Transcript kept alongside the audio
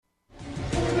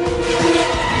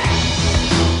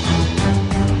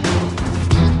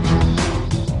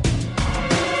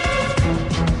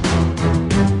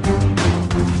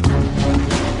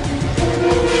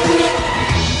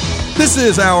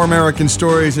is Our American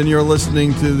Stories, and you're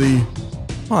listening to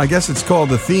I guess it's called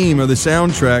the theme or the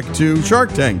soundtrack to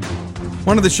Shark Tank,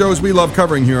 one of the shows we love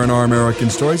covering here on Our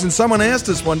American Stories. And someone asked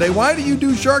us one day, why do you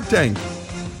do Shark Tank?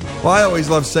 Well, I always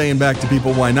love saying back to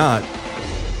people, why not?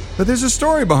 But there's a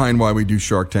story behind why we do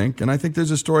Shark Tank, and I think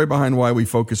there's a story behind why we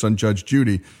focus on Judge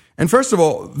Judy. And first of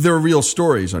all, there are real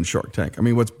stories on Shark Tank. I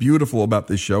mean, what's beautiful about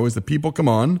this show is that people come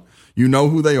on, you know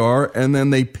who they are, and then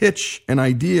they pitch an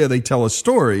idea, they tell a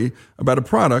story about a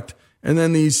product, and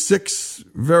then these 6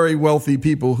 very wealthy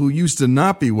people who used to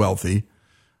not be wealthy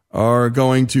are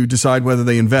going to decide whether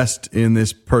they invest in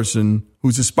this person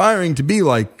who's aspiring to be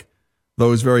like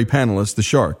those very panelists, the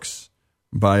sharks,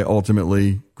 by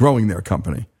ultimately growing their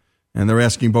company. And they're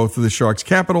asking both for the sharks'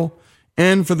 capital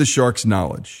and for the sharks'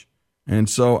 knowledge. And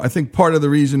so I think part of the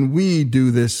reason we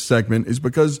do this segment is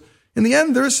because in the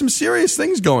end, there are some serious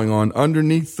things going on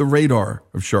underneath the radar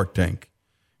of Shark Tank.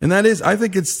 And that is, I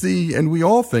think and we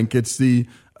all think it's the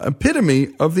epitome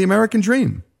of the American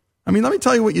dream. I mean, let me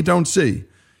tell you what you don't see.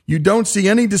 You don't see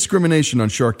any discrimination on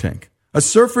Shark Tank. A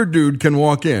surfer dude can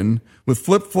walk in with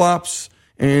flip-flops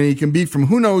and he can be from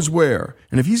who knows where.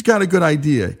 And if he's got a good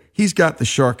idea, he's got the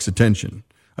shark's attention.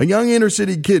 A young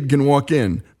inner-city kid can walk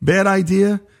in. Bad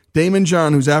idea? Damon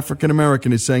John, who's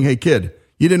African-American, is saying, hey, kid,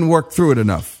 you didn't work through it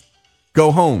enough.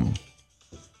 Go home.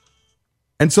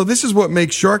 And so this is what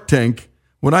makes Shark Tank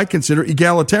what I consider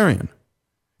egalitarian.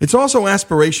 It's also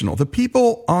aspirational. The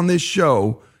people on this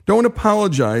show don't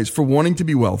apologize for wanting to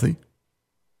be wealthy.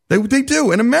 They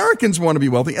do, and Americans want to be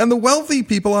wealthy, and the wealthy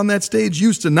people on that stage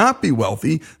used to not be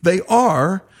wealthy. They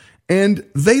are, and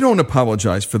they don't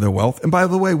apologize for their wealth. And by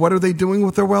the way, what are they doing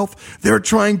with their wealth? They're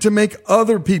trying to make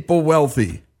other people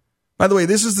wealthy. By the way,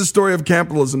 this is the story of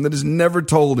capitalism that is never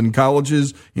told in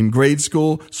colleges, in grade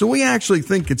school. So we actually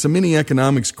think it's a mini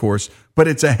economics course, but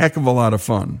it's a heck of a lot of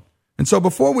fun. And so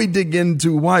before we dig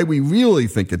into why we really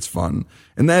think it's fun,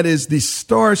 and that is the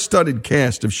star-studded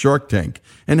cast of Shark Tank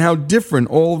and how different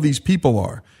all of these people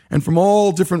are, and from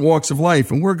all different walks of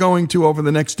life, and we're going to, over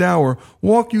the next hour,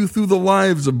 walk you through the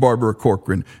lives of Barbara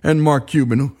Corcoran and Mark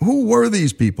Cuban. Who were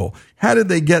these people? How did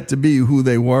they get to be who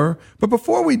they were? But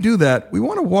before we do that, we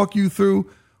want to walk you through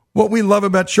what we love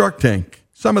about Shark Tank,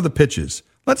 some of the pitches.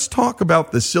 Let's talk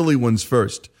about the silly ones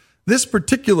first. This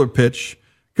particular pitch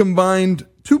combined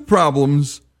 2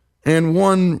 problems and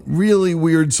 1 really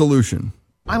weird solution.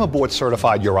 I'm a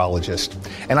board-certified urologist,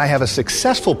 and I have a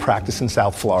successful practice in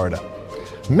South Florida.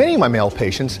 Many of my male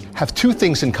patients have 2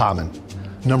 things in common.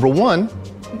 Number 1,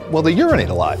 well, they urinate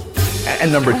a lot.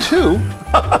 And number 2,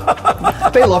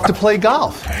 they love to play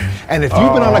golf. And if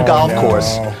you've been on a golf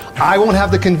course, I won't have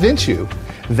to convince you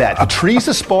that the trees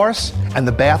are sparse and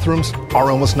the bathrooms are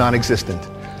almost non-existent.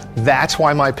 That's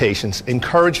why my patients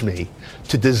encourage me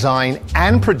to design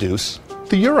and produce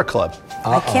the Ura Club.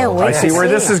 I can't wait. I see where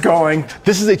this is going.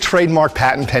 This is a trademark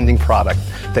patent pending product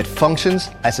that functions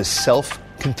as a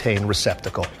self-contained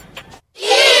receptacle.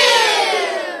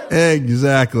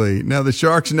 Exactly. Now, the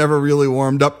Sharks never really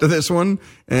warmed up to this one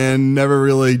and never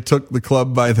really took the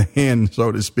club by the hand,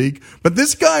 so to speak. But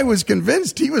this guy was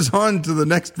convinced he was on to the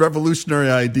next revolutionary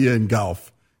idea in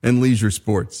golf and leisure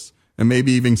sports, and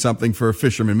maybe even something for a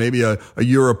fisherman, maybe a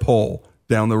Europole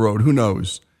down the road. Who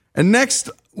knows? And next,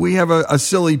 we have a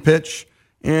silly pitch,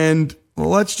 and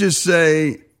let's just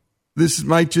say this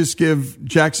might just give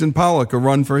Jackson Pollock a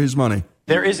run for his money.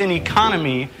 There is an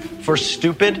economy for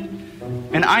stupid,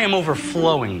 and I am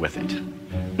overflowing with it.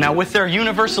 Now, with their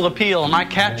universal appeal, my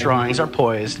cat drawings are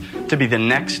poised to be the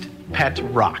next pet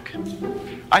rock.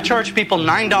 I charge people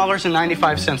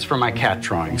 $9.95 for my cat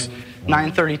drawings.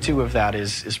 $9.32 of that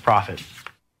is profit.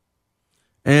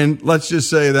 And let's just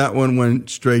say that one went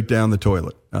straight down the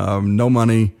toilet. No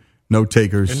money, no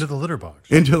takers. Into the litter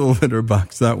box. Into the litter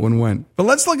box, that one went. But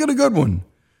let's look at a good one.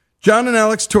 John and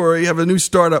Alex Torrey have a new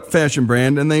startup fashion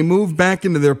brand, and they moved back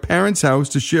into their parents' house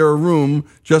to share a room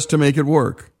just to make it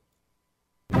work.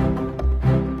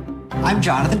 I'm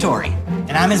Jonathan Torrey,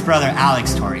 and I'm his brother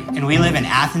Alex Torrey, and we live in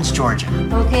Athens, Georgia.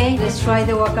 Okay, let's try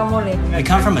the guacamole. We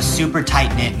come from a super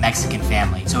tight-knit Mexican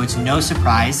family, so it's no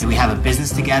surprise that we have a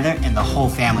business together and the whole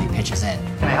family pitches in.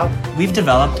 Can I help? We've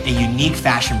developed a unique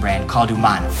fashion brand called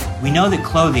Humano. We know that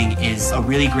clothing is a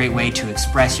really great way to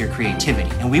express your creativity,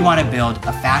 and we want to build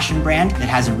a fashion brand that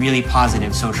has a really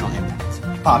positive social impact.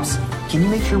 Pops, can you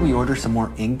make sure we order some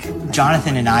more ink?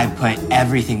 Jonathan and I put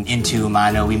everything into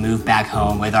Humano. We moved back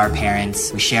home with our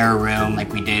parents. We share a room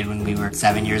like we did when we were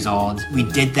 7 years old. We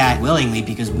did that willingly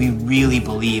because we really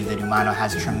believe that Humano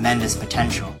has tremendous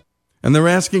potential. And they're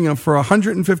asking for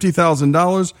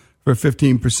 $150,000 for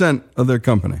 15% of their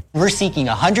company. We're seeking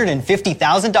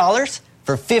 $150,000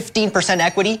 for 15%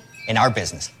 equity in our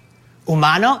business.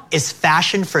 Umano is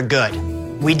fashion for good.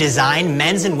 We design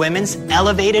men's and women's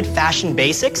elevated fashion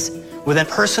basics with a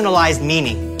personalized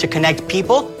meaning to connect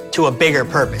people to a bigger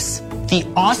purpose. The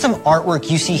awesome artwork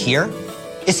you see here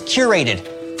is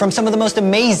curated from some of the most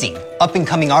amazing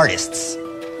up-and-coming artists.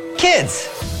 Kids,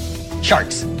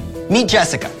 sharks, meet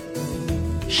Jessica.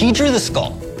 She drew the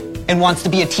skull and wants to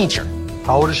be a teacher.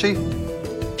 How old is she?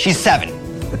 She's 7.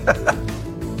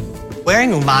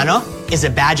 Wearing Umano is a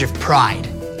badge of pride,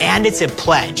 and it's a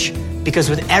pledge, because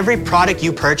with every product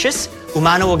you purchase,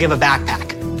 Umano will give a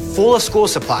backpack full of school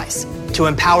supplies to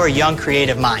empower young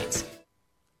creative minds.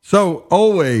 So,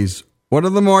 always, what are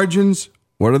the margins?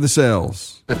 What are the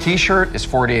sales? The t-shirt is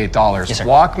 $48. Yes, sir.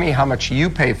 Walk me how much you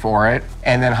pay for it,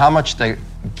 and then how much the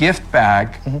gift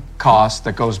bag costs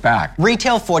that goes back.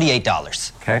 Retail,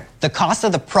 $48. Okay. The cost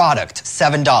of the product,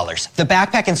 $7. The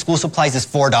backpack and school supplies is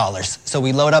 $4. So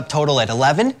we load up total at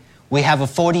 $11. We have a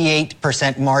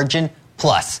 48% margin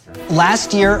plus.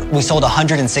 Last year, we sold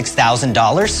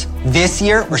 $106,000. This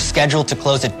year, we're scheduled to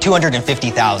close at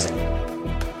 $250,000.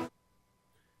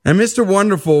 And Mr.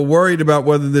 Wonderful worried about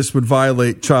whether this would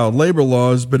violate child labor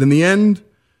laws, but in the end,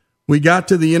 we got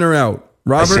to the in or out.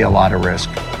 Robert? I see a lot of risk.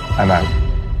 I'm out.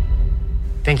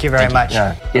 Thank you very much.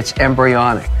 Yeah. It's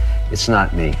embryonic. It's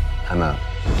not me. I'm out.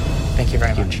 Thank you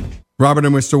very much. Robert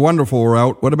and Mr. Wonderful were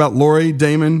out. What about Lori,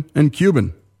 Damon, and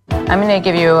Cuban? I'm going to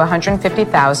give you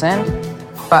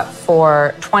 $150,000, but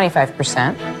for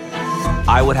 25%.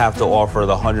 I would have to offer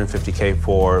the $150K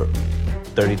for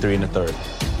 33 1/3.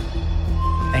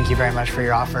 Thank you very much for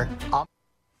your offer.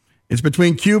 It's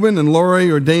between Cuban and Lori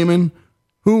or Damon.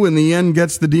 Who in the end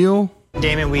gets the deal?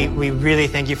 Damon, we really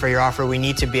thank you for your offer. We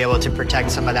need to be able to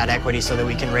protect some of that equity so that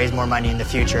we can raise more money in the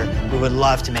future. We would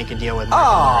love to make a deal with Mark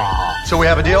and Lori. So we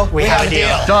have a deal? We have a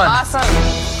deal. Done. Awesome.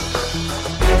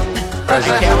 I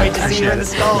can't wait to see you in the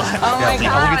skull. Oh my God,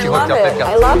 I'll get you I hooked love up, it. pick up.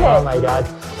 I love it. Oh my God.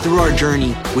 Through our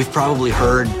journey, we've probably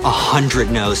heard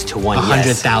 100 no's to one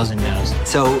yes. 100,000 no's.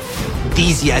 So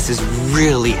these yeses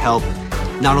really help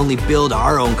not only build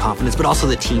our own confidence, but also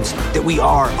the team's that we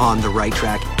are on the right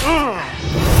track.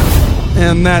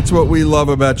 And that's what we love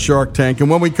about Shark Tank. And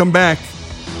when we come back,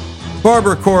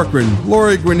 Barbara Corcoran,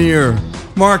 Lori Grenier,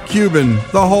 Mark Cuban,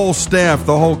 the whole staff,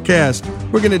 the whole cast,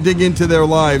 we're going to dig into their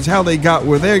lives, how they got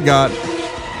where they got.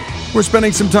 We're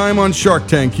spending some time on Shark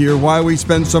Tank here. Why we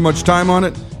spend so much time on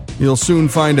it, you'll soon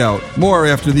find out. More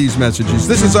after these messages.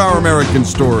 This is Our American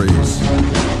Stories.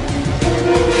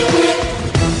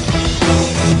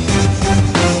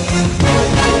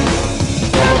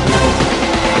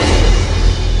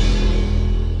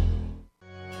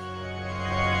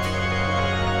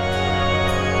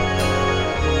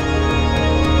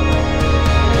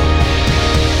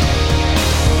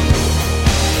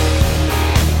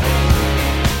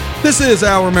 This is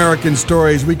Our American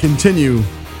Stories. We continue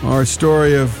our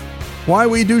story of why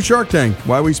we do Shark Tank,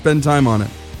 why we spend time on it.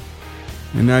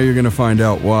 And now you're going to find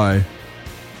out why.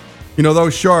 You know,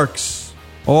 those sharks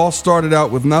all started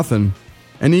out with nothing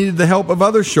and needed the help of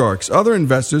other sharks, other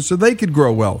investors, so they could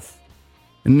grow wealth.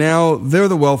 And now they're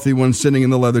the wealthy ones sitting in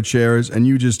the leather chairs, and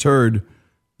you just heard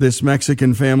this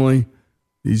Mexican family,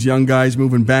 these young guys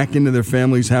moving back into their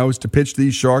family's house to pitch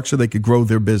these sharks so they could grow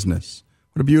their business.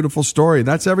 What a beautiful story.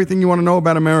 That's everything you want to know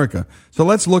about America. So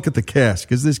let's look at the cast,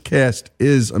 because this cast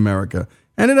is America.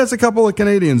 And it has a couple of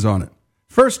Canadians on it.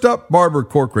 First up, Barbara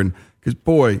Corcoran, because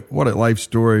boy, what a life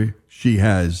story she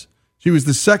has. She was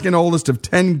the second oldest of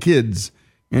 10 kids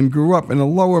and grew up in a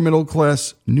lower middle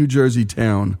class New Jersey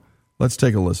town. Let's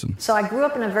take a listen. So I grew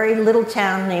up in a very little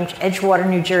town named Edgewater,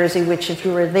 New Jersey, which if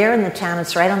you were there in the town,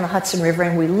 it's right on the Hudson River,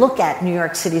 and we look at New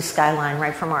York City skyline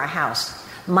right from our house.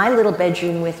 My little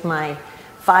bedroom with my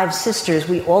 5 sisters,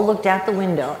 we all looked out the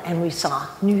window and we saw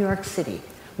New York City.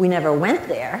 We never went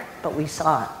there, but we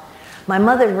saw it. My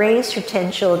mother raised her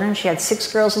 10 children. She had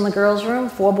 6 girls in the girls' room,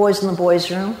 4 boys in the boys'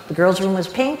 room. The girls' room was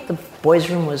pink, the boys'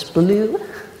 room was blue.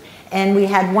 And we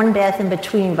had 1 bath in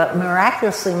between, but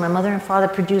miraculously, my mother and father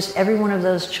produced every one of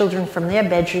those children from their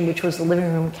bedroom, which was the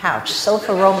living room couch.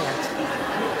 Sofa romance.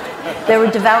 They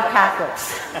were devout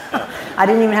Catholics. I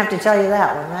didn't even have to tell you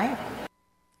that one, right?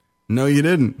 No, you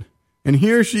didn't. And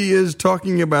here she is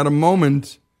talking about a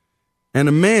moment and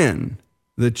a man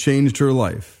that changed her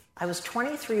life. I was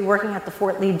 23 working at the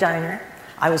Fort Lee Diner.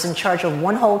 I was in charge of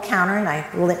one whole counter,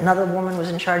 and another woman was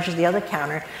in charge of the other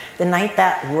counter. The night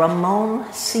that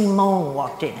Ramon Simone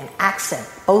walked in, an accent,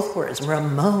 both words,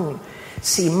 Ramon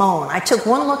Simone. I took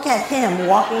one look at him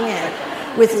walking in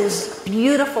with his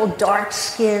beautiful dark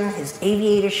skin, his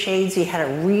aviator shades. He had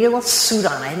a real suit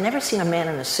on. I had never seen a man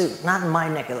in a suit, not in my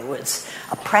neck of the woods.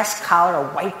 A pressed collar, a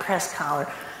white pressed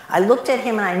collar. I looked at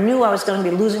him and I knew I was going to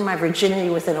be losing my virginity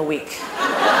within a week.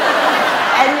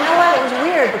 And you know what? It was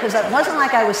weird because it wasn't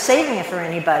like I was saving it for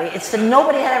anybody. It's that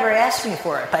nobody had ever asked me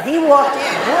for it. But he walked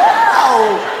in.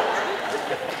 Whoa!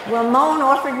 Ramon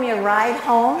offered me a ride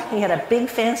home. He had a big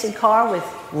fancy car with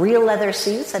real leather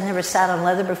seats. I'd never sat on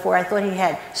leather before. I thought he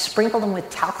had sprinkled them with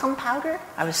talcum powder.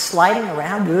 I was sliding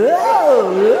around.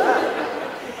 Whoa!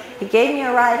 He gave me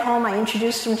a ride home. I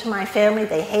introduced him to my family.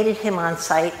 They hated him on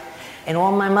sight. And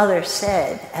all my mother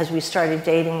said as we started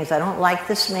dating is, I don't like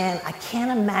this man. I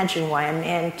can't imagine why a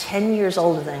man 10 years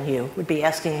older than you would be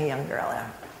asking a young girl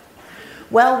out.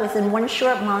 Well, within one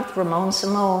short month, Ramon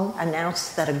Simone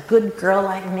announced that a good girl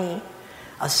like me,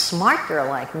 a smart girl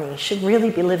like me, should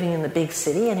really be living in the big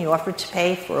city, and he offered to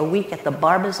pay for a week at the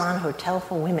Barbizon Hotel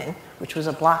for Women, which was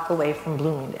a block away from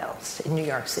Bloomingdale's in New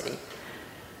York City.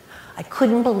 I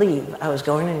couldn't believe I was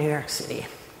going to New York City.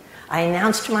 I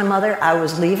announced to my mother I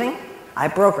was leaving. I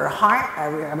broke her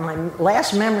heart. My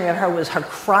last memory of her was her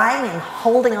crying and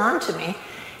holding on to me,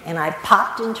 and I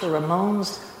popped into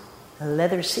Ramon's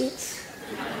leather seats.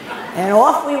 And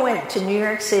off we went to New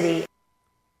York City.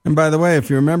 And by the way, if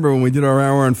you remember when we did our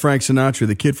hour on Frank Sinatra,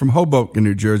 the kid from Hoboken,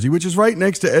 New Jersey, which is right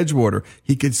next to Edgewater,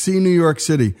 he could see New York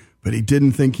City, but he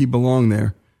didn't think he belonged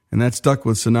there. And that stuck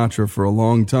with Sinatra for a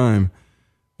long time.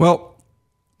 Well,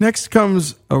 next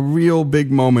comes a real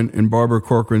big moment in Barbara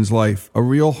Corcoran's life, a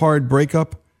real hard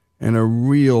breakup and a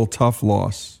real tough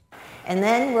loss. And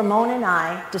then Ramon and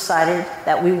I decided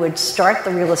that we would start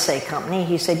the real estate company.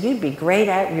 He said, you'd be great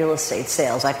at real estate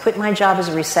sales. I quit my job as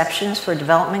a receptionist for a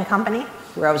development company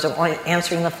where I was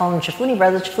answering the phone, Ciafuni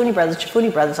Brothers, Ciafuni Brothers,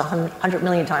 Ciafuni Brothers, 100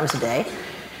 million times a day.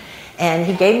 And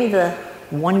he gave me the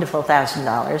wonderful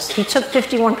 $1,000. He took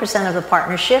 51% of the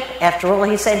partnership. After all,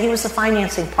 he said he was the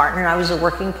financing partner. I was a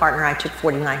working partner. I took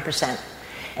 49%.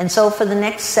 And so for the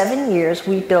next 7 years,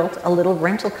 we built a little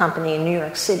rental company in New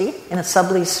York City in a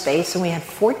sublease space, and we had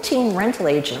 14 rental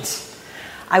agents.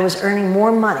 I was earning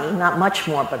more money, not much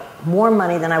more, but more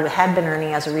money than I had been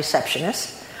earning as a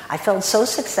receptionist. I felt so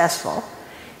successful.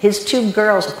 His three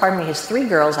girls,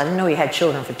 I didn't know he had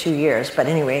children for 2 years, but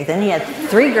anyway, then he had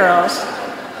 3 girls.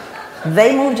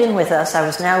 They moved in with us. I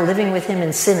was now living with him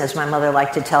in sin, as my mother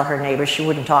liked to tell her neighbors. She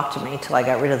wouldn't talk to me till I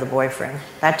got rid of the boyfriend.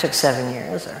 That took 7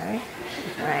 years, all right?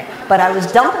 Right. But I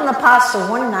was dumping the pasta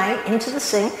one night into the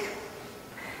sink,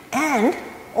 and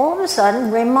all of a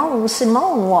sudden, Ramon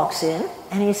Simone walks in,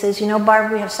 and he says, you know,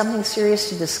 Barbara, we have something serious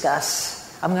to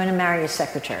discuss. I'm going to marry a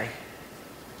secretary.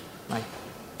 I'm like,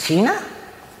 Tina?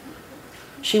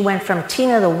 She went from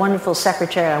Tina, the wonderful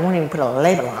secretary, I won't even put a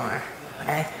label on her.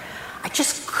 Okay? I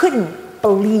just couldn't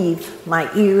believe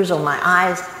my ears or my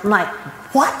eyes. I'm like,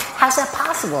 what? How's that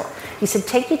possible? He said,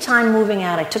 take your time moving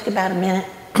out. I took about a minute.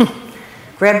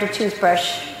 Grabbed a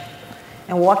toothbrush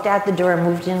and walked out the door and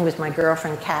moved in with my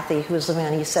girlfriend, Kathy, who was living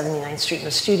on East 79th Street in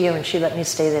the studio, and she let me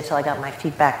stay there till I got my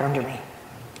feet back under me.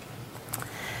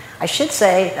 I should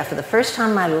say that for the first time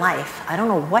in my life, I don't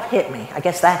know what hit me. I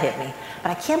guess that hit me. But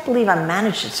I can't believe I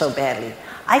managed it so badly.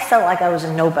 I felt like I was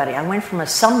a nobody. I went from a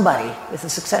somebody with a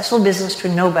successful business to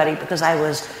a nobody because I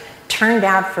was turned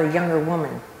out for a younger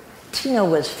woman. Tina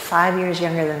was 5 years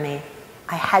younger than me.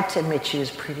 I had to admit she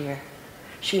was prettier.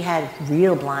 She had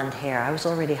real blonde hair. I was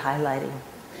already highlighting.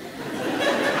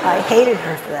 I hated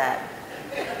her for that.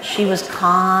 She was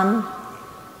calm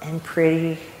and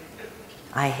pretty.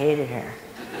 I hated her.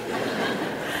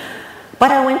 But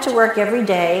I went to work every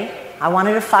day. I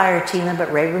wanted to fire Tina,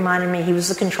 but Ray reminded me he was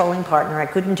the controlling partner. I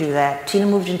couldn't do that. Tina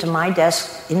moved into my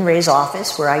desk in Ray's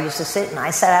office where I used to sit, and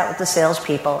I sat out with the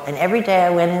salespeople. And every day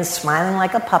I went in smiling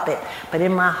like a puppet, but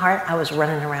in my heart I was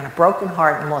running around a broken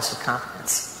heart and loss of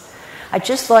confidence. I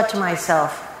just thought to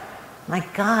myself, my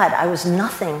God, I was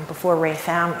nothing before Ray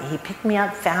found me. He picked me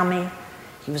up, found me.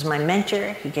 He was my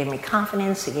mentor. He gave me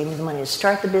confidence. He gave me the money to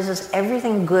start the business.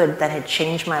 Everything good that had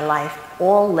changed my life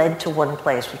all led to one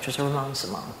place, which was Ramon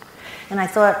Simone. And I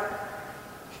thought,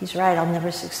 he's right, I'll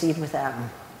never succeed without him.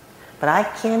 But I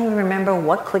can't even remember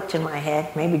what clicked in my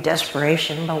head, maybe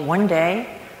desperation, but one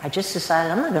day I just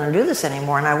decided I'm not going to do this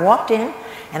anymore. And I walked in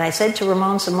and I said to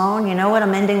Ramon Simone, you know what,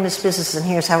 I'm ending this business and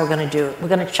here's how we're going to do it. We're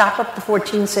going to chop up the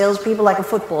 14 salespeople like a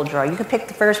football draw. You can pick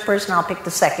the first person, I'll pick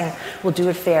the second. We'll do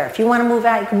it fair. If you want to move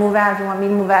out, you can move out. If you want me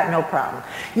to move out, no problem.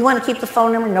 You want to keep the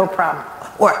phone number, no problem.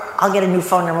 Or I'll get a new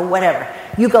phone number, whatever.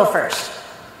 You go first.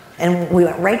 And we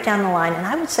went right down the line, and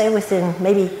I would say within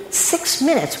maybe 6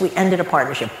 minutes, we ended a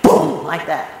partnership. Boom, like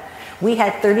that. We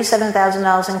had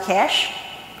 $37,000 in cash.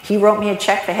 He wrote me a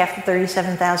check for half the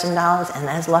 $37,000, and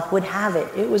as luck would have it,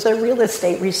 it was a real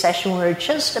estate recession we were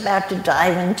just about to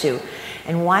dive into.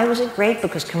 And why was it great?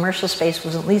 Because commercial space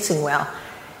wasn't leasing well.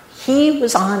 He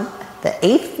was on the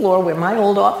 8th floor where my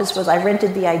old office was. I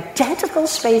rented the identical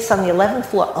space on the 11th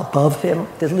floor above him.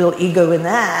 There's a little ego in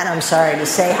that, I'm sorry to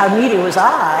say. How needy was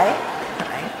I?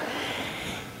 Right?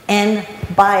 And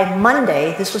by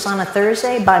Monday, this was on a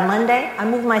Thursday, by Monday, I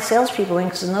moved my salespeople in,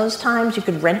 because in those times you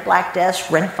could rent black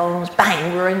desks, rent phones,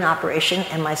 bang, we were in operation,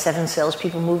 and my 7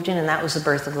 salespeople moved in, and that was the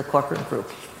birth of the Corcoran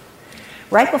Group.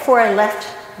 Right before I left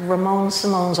Ramon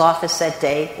Simone's office that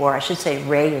day, or I should say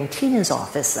Ray and Tina's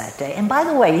office that day. And by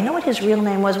the way, you know what his real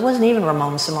name was? It wasn't even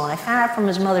Ramon Simone. I found out from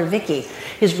his mother, Vicky.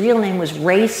 His real name was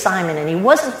Ray Simon, and he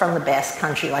wasn't from the Basque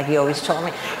Country like he always told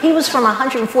me. He was from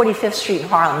 145th Street in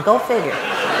Harlem. Go figure.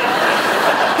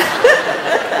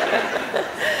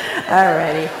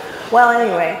 Alrighty. Well,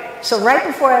 anyway, so right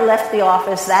before I left the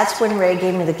office, that's when Ray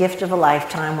gave me the gift of a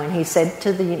lifetime, when he said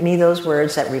to me those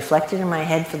words that reflected in my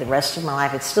head for the rest of my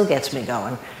life. It still gets me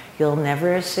going. You'll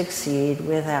never succeed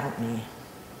without me.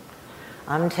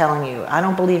 I'm telling you, I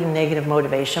don't believe in negative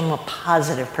motivation. I'm a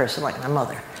positive person like my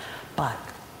mother. But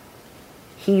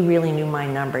he really knew my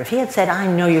number. If he had said, I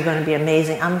know you're going to be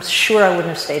amazing, I'm sure I wouldn't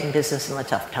have stayed in business in the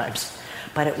tough times.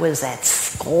 But it was that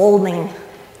scolding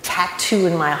tattoo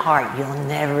in my heart, you'll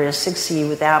never succeed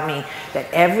without me,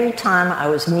 that every time I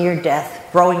was near death,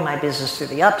 growing my business through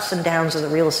the ups and downs of the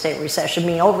real estate recession,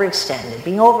 being overextended,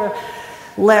 being over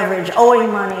leveraged,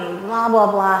 owing money, blah,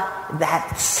 blah, blah,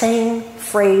 that same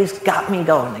phrase got me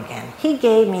going again. He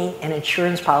gave me an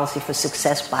insurance policy for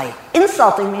success by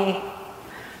insulting me.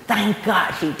 Thank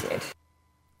God he did.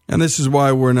 And this is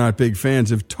why we're not big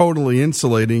fans of totally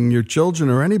insulating your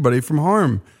children or anybody from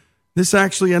harm. This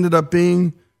actually ended up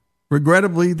being,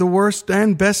 regrettably, the worst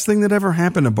and best thing that ever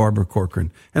happened to Barbara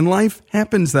Corcoran. And life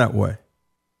happens that way.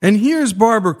 And here's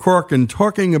Barbara Corcoran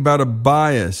talking about a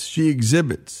bias she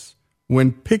exhibits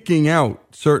when picking out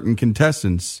certain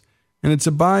contestants. And it's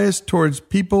a bias towards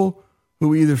people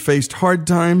who either faced hard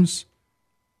times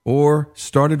or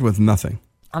started with nothing.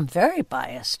 I'm very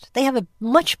biased. They have a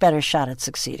much better shot at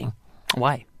succeeding.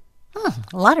 Why? A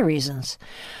lot of reasons.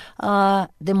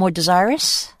 They're more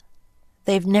desirous.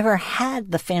 They've never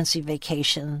had the fancy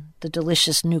vacation, the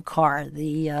delicious new car,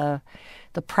 the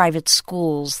private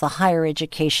schools, the higher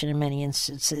education in many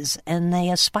instances, and they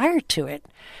aspire to it.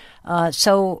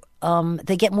 So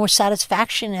they get more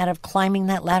satisfaction out of climbing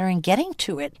that ladder and getting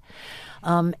to it.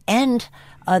 And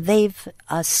they've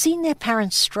seen their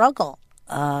parents struggle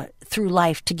through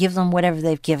life to give them whatever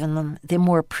they've given them. They're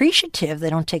more appreciative. They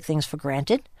don't take things for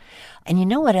granted. And you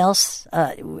know what else,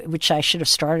 which I should have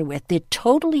started with? They're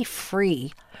totally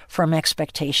free from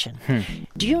expectation.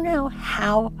 Do you know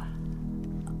how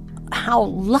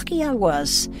lucky I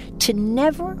was to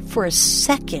never for a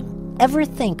second ever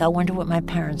think, I wonder what my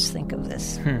parents think of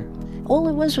this? All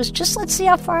it was just, let's see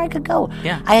how far I could go.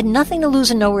 Yeah. I had nothing to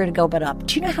lose and nowhere to go but up.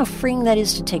 Do you know how freeing that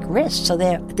is to take risks? So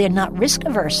they're not risk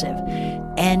aversive,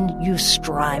 and you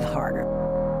strive harder.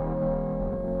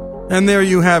 And there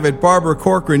you have it, Barbara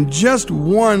Corcoran, just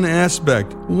one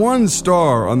aspect, one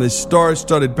star on this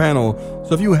star-studded panel.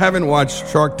 So if you haven't watched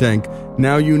Shark Tank,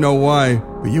 now you know why,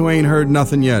 but you ain't heard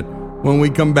nothing yet. When we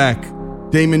come back,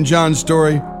 Damon John's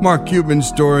story, Mark Cuban's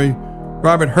story,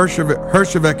 Robert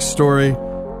Herjavec's story,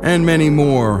 and many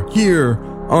more here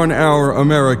on Our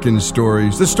American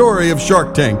Stories, the story of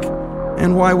Shark Tank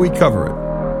and why we cover it.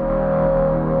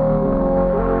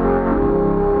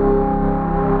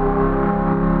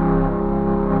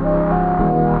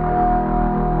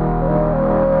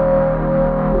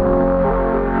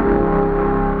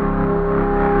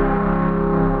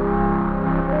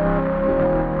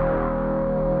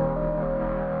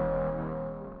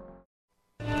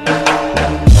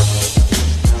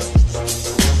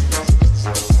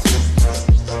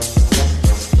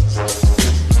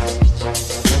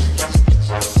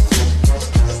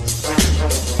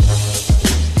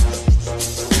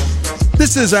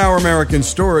 This is Our American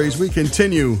Stories. We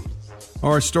continue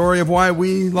our story of why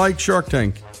we like Shark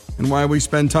Tank and why we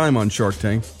spend time on Shark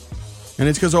Tank. And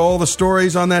it's because of all the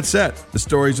stories on that set. The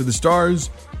stories of the stars,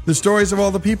 the stories of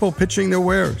all the people pitching their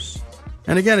wares.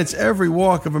 And again, it's every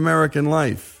walk of American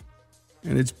life.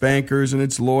 And it's bankers and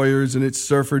it's lawyers and it's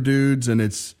surfer dudes and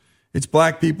it's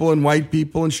black people and white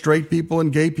people and straight people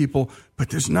and gay people. But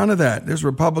there's none of that. There's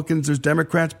Republicans, there's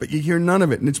Democrats, but you hear none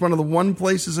of it. And it's one of the one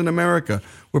places in America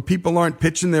where people aren't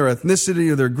pitching their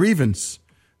ethnicity or their grievance.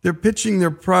 They're pitching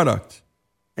their product.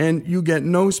 And you get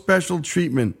no special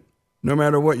treatment, no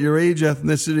matter what your age,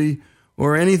 ethnicity,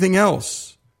 or anything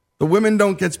else. The women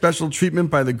don't get special treatment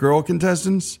by the girl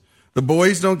contestants. The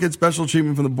boys don't get special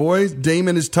treatment from the boys.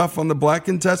 Damon is tough on the black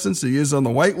contestants. He is on the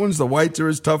white ones. The whites are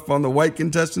as tough on the white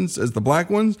contestants as the black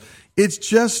ones. It's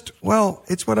just, well,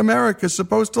 it's what America's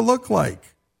supposed to look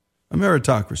like. a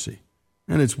meritocracy,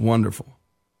 and it's wonderful.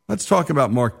 Let's talk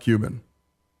about Mark Cuban.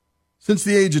 Since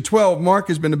the age of 12, Mark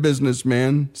has been a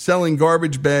businessman, selling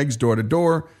garbage bags door to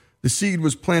door. The seed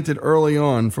was planted early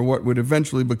on for what would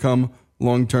eventually become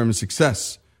long-term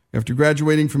success. After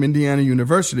graduating from Indiana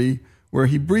University, where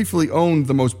he briefly owned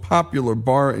the most popular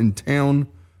bar in town,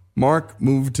 Mark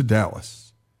moved to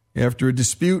Dallas. After a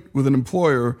dispute with an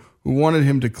employer who wanted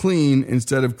him to clean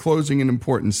instead of closing an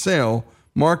important sale,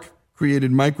 Mark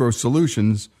created Micro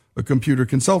Solutions, a computer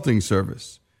consulting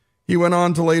service. He went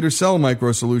on to later sell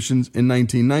Micro Solutions in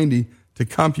 1990 to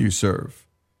CompuServe.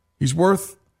 He's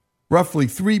worth roughly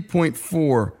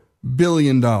 $3.4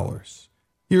 billion.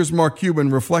 Here's Mark Cuban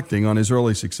reflecting on his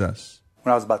early success.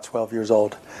 When I was about 12 years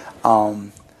old,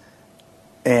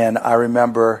 and I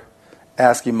remember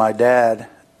asking my dad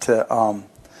to,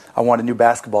 I wanted new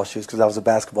basketball shoes because I was a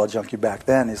basketball junkie back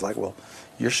then. He's like, well,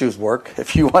 your shoes work.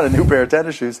 If you want a new pair of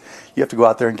tennis shoes, you have to go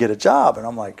out there and get a job. And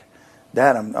I'm like,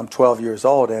 Dad, I'm 12 years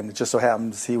old, and it just so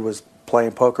happens he was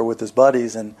playing poker with his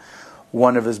buddies, and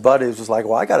one of his buddies was like,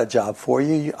 well, I got a job for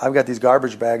you. I've got these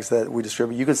garbage bags that we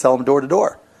distribute. You can sell them door to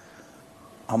door.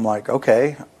 I'm like,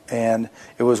 okay. And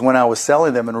it was when I was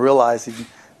selling them and realizing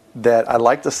that I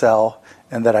liked to sell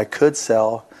and that I could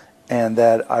sell and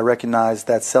that I recognized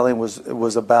that selling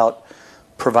was about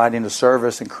providing a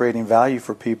service and creating value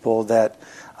for people, that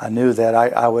I knew that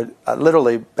I would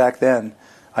literally back then,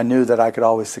 I knew that I could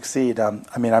always succeed. I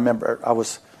remember I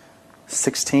was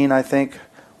 16, I think,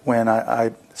 when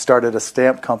I started a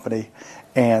stamp company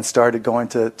and started going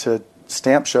to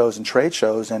stamp shows and trade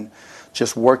shows and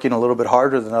just working a little bit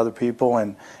harder than other people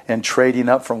and trading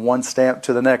up from one stamp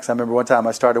to the next. I remember one time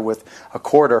I started with a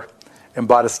quarter and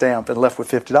bought a stamp and left with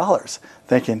 $50,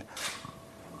 thinking,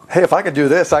 hey, if I could do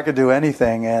this, I could do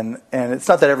anything. And it's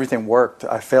not that everything worked.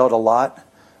 I failed a lot,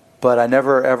 but I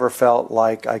never ever felt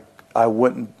like I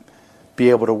wouldn't be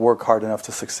able to work hard enough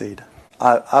to succeed.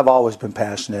 I've always been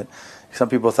passionate. Some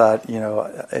people thought,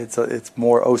 it's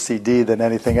more OCD than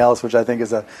anything else, which I think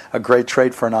is a great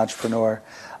trait for an entrepreneur.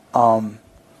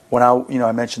 When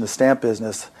I mentioned the stamp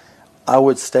business, I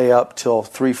would stay up till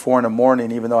 3, 4 in the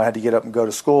morning, even though I had to get up and go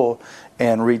to school,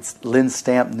 and read Lynn's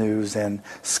Stamp News and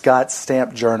Scott's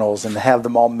Stamp Journals and have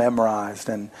them all memorized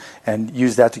and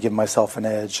use that to give myself an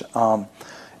edge.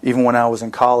 Even when I was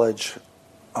in college,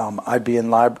 I'd be in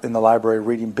the library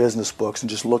reading business books and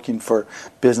just looking for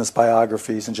business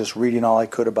biographies and just reading all I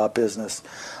could about business.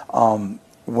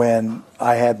 When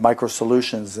I had Micro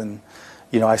Solutions and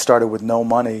I started with no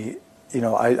money,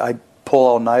 I pull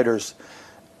all-nighters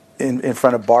in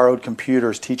front of borrowed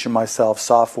computers, teaching myself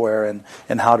software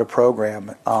and how to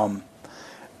program.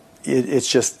 It's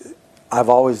just, I've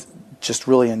always just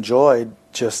really enjoyed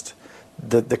just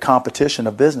the competition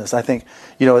of business. I think,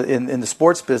 in the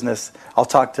sports business, I'll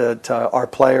talk to our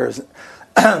players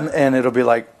and it'll be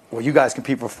like, well, you guys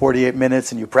compete for 48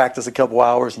 minutes and you practice a couple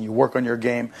hours and you work on your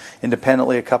game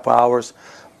independently a couple hours.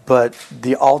 But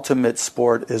the ultimate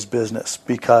sport is business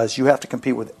because you have to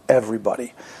compete with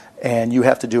everybody. And you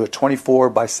have to do it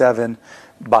 24/7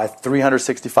 by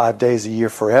 365 days a year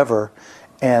forever.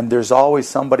 And there's always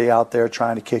somebody out there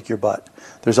trying to kick your butt.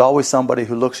 There's always somebody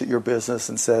who looks at your business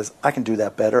and says, I can do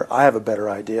that better. I have a better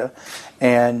idea.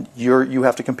 And you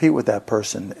have to compete with that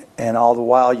person. And all the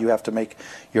while you have to make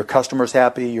your customers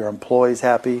happy, your employees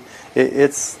happy.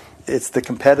 It's the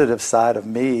competitive side of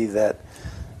me that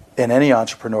in any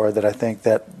entrepreneur that I think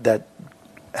that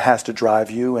has to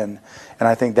drive you. And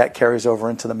I think that carries over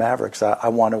into the Mavericks. I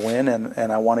want to win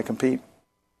and I want to compete.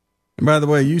 And by the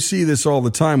way, you see this all the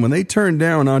time. When they turn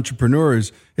down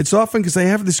entrepreneurs, it's often because they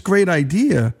have this great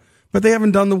idea, but they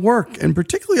haven't done the work. And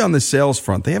particularly on the sales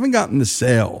front, they haven't gotten the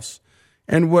sales.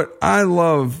 And what I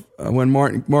love when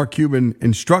Mark Cuban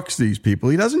instructs these people,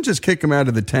 he doesn't just kick them out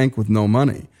of the tank with no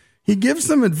money. He gives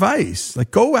them advice,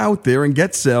 like go out there and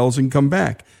get sales and come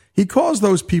back. He calls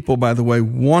those people, by the way,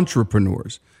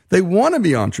 wantrepreneurs. They want to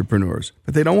be entrepreneurs,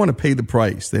 but they don't want to pay the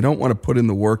price. They don't want to put in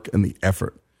the work and the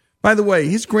effort. By the way,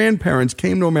 his grandparents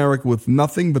came to America with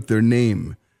nothing but their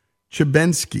name,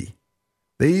 Chebensky.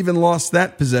 They even lost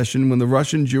that possession when the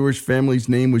Russian Jewish family's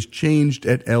name was changed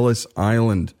at Ellis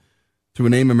Island to a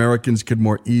name Americans could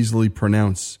more easily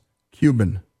pronounce,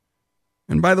 Cuban.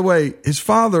 And by the way, his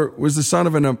father was the son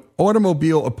of an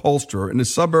automobile upholsterer in a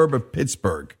suburb of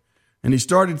Pittsburgh. And he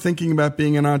started thinking about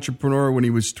being an entrepreneur when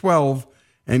he was 12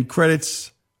 and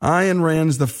credits Ayn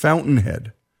Rand's The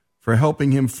Fountainhead for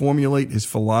helping him formulate his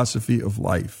philosophy of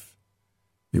life.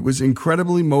 It was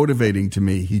incredibly motivating to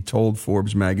me, he told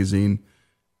Forbes magazine.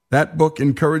 That book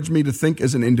encouraged me to think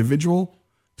as an individual,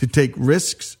 to take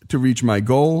risks to reach my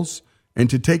goals, and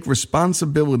to take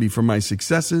responsibility for my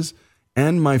successes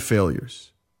and my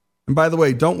failures. And by the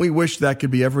way, don't we wish that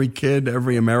could be every kid,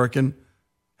 every American,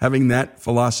 having that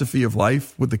philosophy of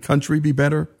life? Would the country be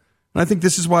better? And I think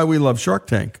this is why we love Shark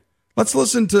Tank. Let's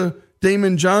listen to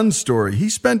Damon John's story. He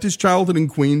spent his childhood in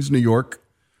Queens, New York,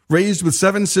 raised with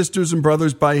 7 sisters and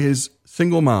brothers by his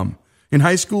single mom. In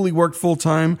high school, he worked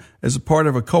full-time as a part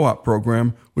of a co-op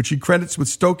program, which he credits with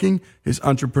stoking his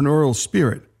entrepreneurial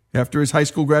spirit. After his high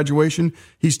school graduation,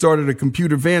 he started a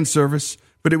computer van service,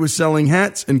 but it was selling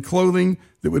hats and clothing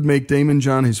that would make Damon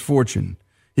John his fortune.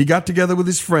 He got together with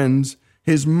his friends.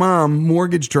 His mom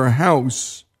mortgaged her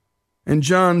house, and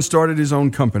John started his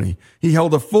own company. He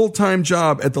held a full-time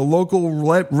job at the local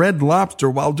Red Lobster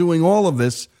while doing all of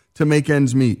this to make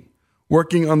ends meet,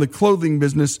 working on the clothing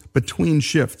business between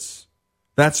shifts.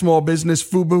 That small business,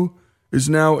 FUBU, is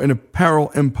now an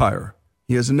apparel empire.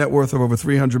 He has a net worth of over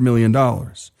 $300 million.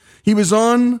 He was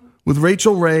on with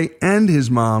Rachel Ray and his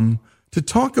mom to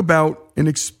talk about an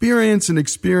experience and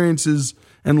experiences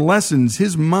and lessons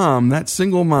his mom, that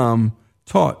single mom,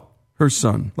 taught her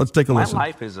son. Let's take a listen. My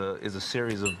life is a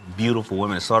series of beautiful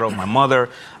women. It started with my mother.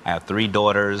 I have 3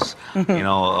 daughters,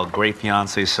 a great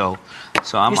fiance. So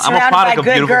I'm a product of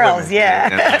beautiful girls, women.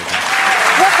 Yeah.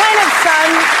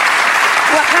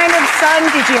 What kind of son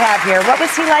did you have here? What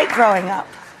was he like growing up?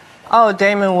 Oh,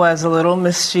 Damon was a little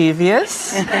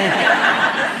mischievous.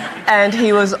 And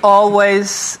he was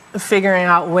always figuring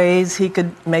out ways he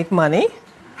could make money.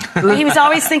 He was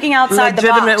always thinking outside the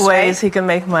box, legitimate ways right? he can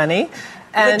make money.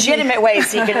 And legitimate ways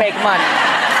he could make money.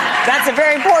 That's a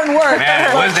very important word.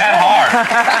 Man, it was that hard.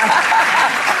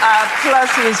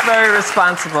 Plus, he was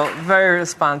very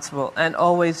responsible, and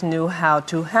always knew how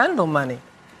to handle money.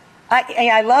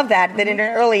 I love that in an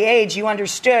early age you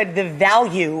understood the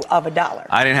value of $1.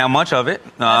 I didn't have much of it,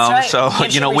 right. so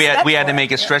we had to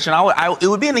make it stretch. And it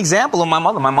would be an example of my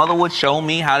mother. My mother would show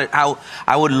me how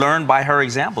I would learn by her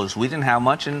examples. We didn't have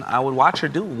much, and I would watch her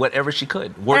do whatever she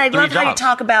could. Work and I 3 love how you jobs.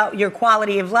 talk about your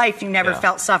quality of life. You never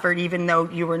felt suffered, even though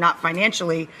you were not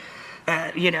financially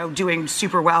doing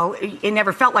super well. It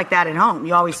never felt like that at home.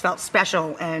 You always felt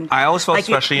special. And I always felt like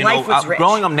special. life was rich.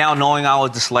 Growing up now, knowing I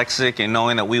was dyslexic and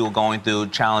knowing that we were going through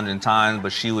challenging times,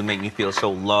 but she would make me feel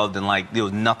so loved and like there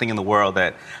was nothing in the world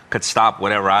that could stop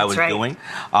whatever I was doing,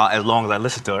 as long as I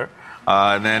listened to her.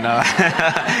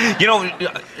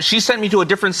 She sent me to a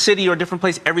different city or a different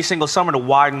place every single summer to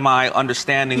widen my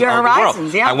understanding Your of horizons, the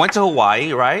world. yeah. I went to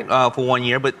Hawaii, right, for 1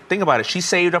 year, but think about it. She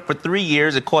saved up for 3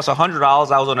 years. It cost $100.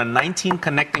 I was on a 19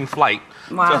 connecting flight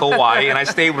to Hawaii, and I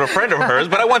stayed with a friend of hers,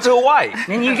 but I went to Hawaii.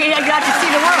 And you got to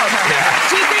see the world. Yeah.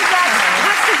 Do you think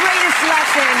what's the greatest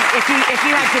lesson, if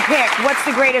you had to pick, what's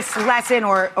the greatest lesson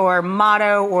or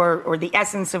motto or the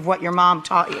essence of what your mom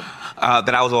taught you?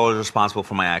 That I was always responsible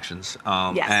for my actions.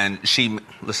 Yes.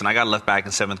 And I got left back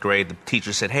in 7th grade. The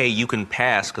teacher said, hey, you can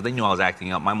pass, because they knew I was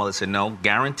acting up. My mother said, no,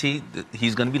 guaranteed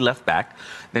he's going to be left back.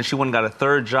 Then she went and got a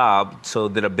 3rd job so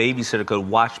that a babysitter could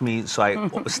watch me so I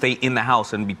stay in the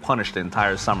house and be punished the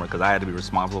entire summer because I had to be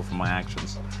responsible for my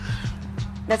actions.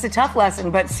 That's a tough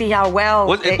lesson, but see how well...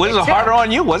 Was it harder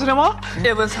on you, wasn't it, Mom?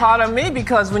 It was hard on me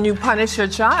because when you punish your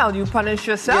child, you punish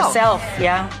yourself.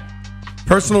 Yeah.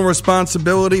 Personal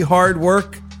responsibility, hard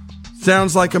work.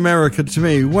 Sounds like America to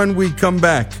me. When we come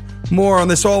back, more on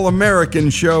this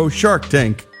all-American show, Shark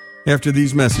Tank, after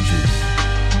these messages.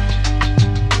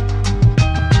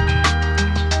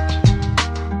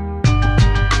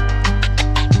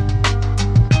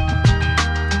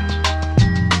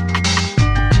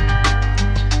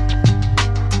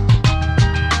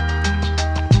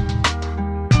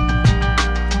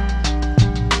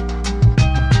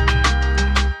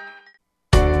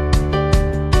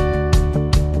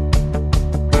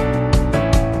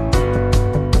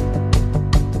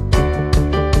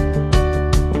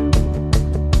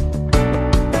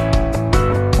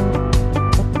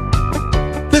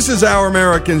 This is Our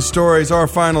American Stories, our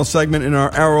final segment in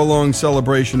our hour-long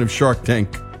celebration of Shark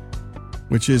Tank,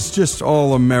 which is just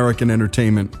all American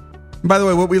entertainment. And by the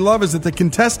way, what we love is that the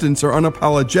contestants are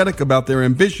unapologetic about their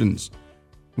ambitions,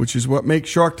 which is what makes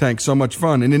Shark Tank so much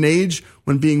fun. In an age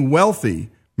when being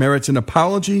wealthy merits an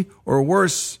apology, or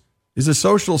worse, is a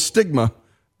social stigma,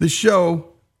 this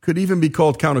show could even be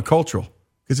called countercultural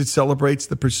because it celebrates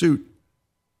the pursuit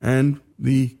and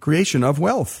the creation of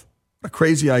wealth. A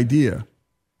crazy idea.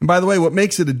 And by the way, what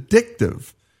makes it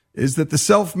addictive is that the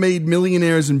self-made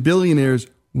millionaires and billionaires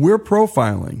we're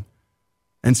profiling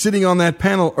and sitting on that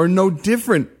panel are no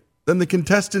different than the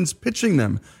contestants pitching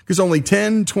them. Because only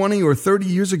 10, 20, or 30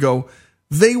 years ago,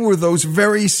 they were those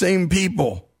very same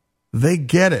people. They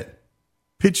get it.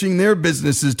 Pitching their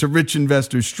businesses to rich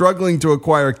investors, struggling to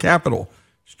acquire capital,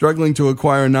 struggling to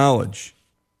acquire knowledge.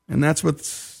 And that's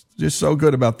what's just so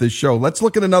good about this show. Let's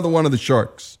look at another one of the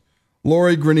sharks,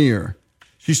 Lori Grenier.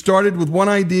 She started with one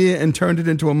idea and turned it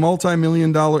into a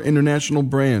multi-million-dollar international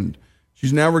brand.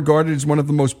 She's now regarded as one of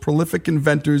the most prolific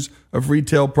inventors of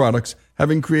retail products,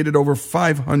 having created over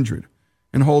 500,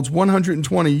 and holds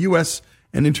 120 U.S.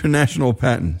 and international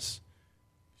patents.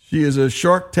 She is a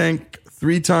Shark Tank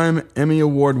 3-time Emmy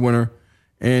Award winner,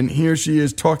 and here she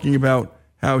is talking about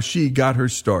how she got her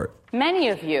start. Many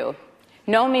of you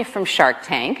know me from Shark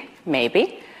Tank,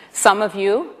 maybe. Some of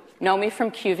you know me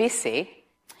from QVC.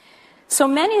 So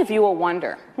many of you will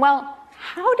wonder, well,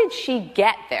 how did she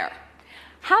get there?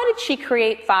 How did she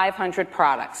create 500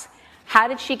 products? How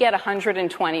did she get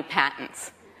 120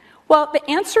 patents? Well, the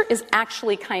answer is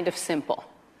actually kind of simple.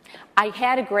 I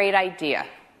had a great idea.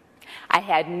 I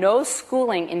had no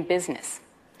schooling in business.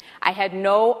 I had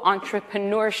no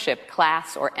entrepreneurship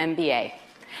class or MBA.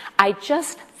 I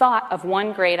just thought of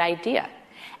one great idea,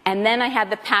 and then I had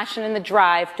the passion and the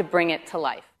drive to bring it to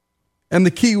life. And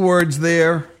the key words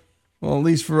there, well, at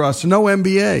least for us, no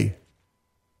MBA.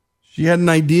 She had an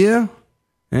idea,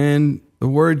 and the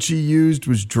word she used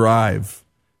was drive.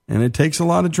 And it takes a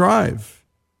lot of drive.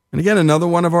 And again, another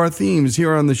one of our themes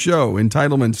here on the show,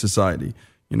 entitlement society.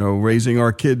 You know, raising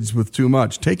our kids with too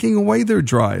much, taking away their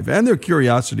drive and their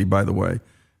curiosity, by the way.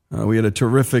 We had a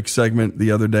terrific segment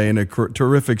the other day and a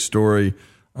terrific story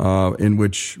in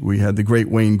which we had the great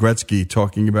Wayne Gretzky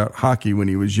talking about hockey when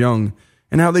he was young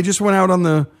and how they just went out on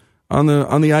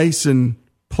the ice and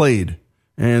played.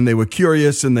 And they were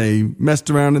curious and they messed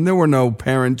around, and there were no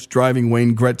parents driving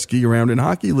Wayne Gretzky around in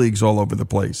hockey leagues all over the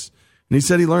place. And he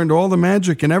said he learned all the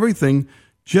magic and everything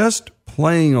just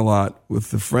playing a lot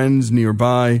with the friends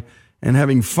nearby and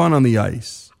having fun on the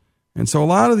ice. And so a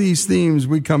lot of these themes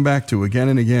we come back to again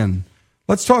and again.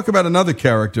 Let's talk about another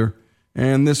character,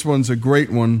 and this one's a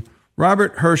great one.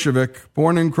 Robert Herjavec,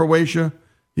 born in Croatia,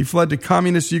 he fled to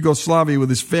communist Yugoslavia with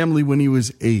his family when he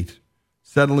was 8,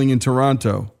 settling in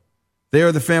Toronto.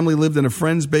 There, the family lived in a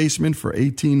friend's basement for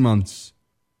 18 months.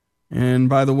 And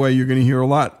by the way, you're going to hear a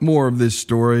lot more of this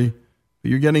story,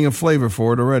 but you're getting a flavor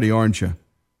for it already, aren't you?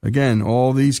 Again,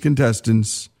 all these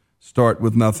contestants start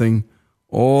with nothing.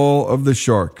 All of the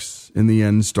sharks, in the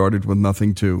end, started with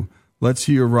nothing too. Let's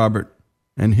hear Robert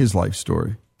and his life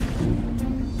story.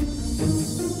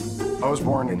 I was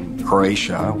born in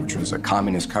Croatia, which was a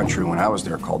communist country when I was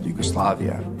there called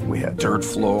Yugoslavia. We had dirt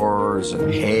floors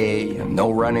and hay and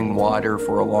no running water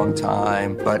for a long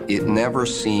time, but it never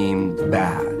seemed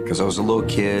bad because I was a little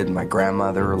kid, my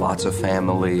grandmother, lots of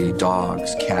family,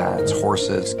 dogs, cats,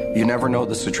 horses. You never know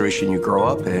the situation you grow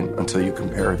up in until you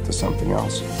compare it to something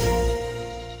else.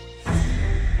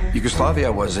 Yugoslavia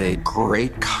was a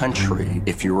great country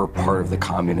if you were part of the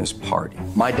Communist Party.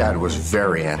 My dad was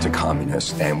very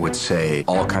anti-communist and would say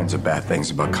all kinds of bad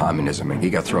things about communism. And he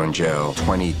got thrown in jail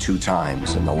 22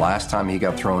 times. And the last time he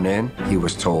got thrown in, he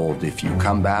was told, if you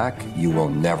come back, you will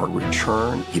never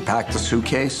return. He packed a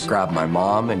suitcase, grabbed my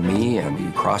mom and me, and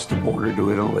he crossed the border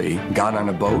to Italy, got on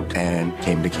a boat, and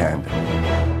came to Canada.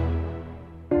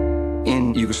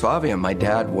 In Yugoslavia, my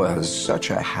dad was such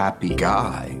a happy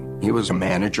guy. He was a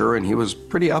manager and he was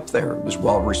pretty up there. He was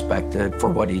well respected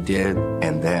for what he did.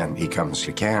 And then he comes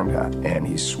to Canada and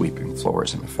he's sweeping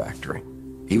floors in a factory.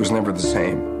 He was never the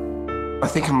same. I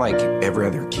think I'm like every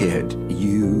other kid.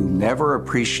 You never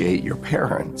appreciate your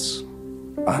parents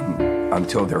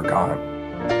until they're gone.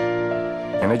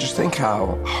 And I just think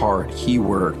how hard he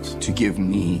worked to give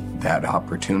me that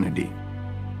opportunity.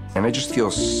 And I just feel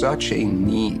such a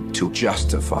need to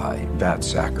justify that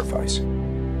sacrifice.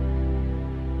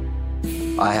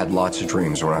 I had lots of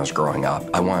dreams when I was growing up.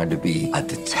 I wanted to be a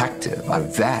detective, a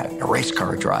vet, a race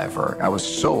car driver. I was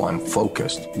so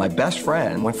unfocused. My best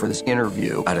friend went for this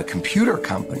interview at a computer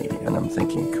company, and I'm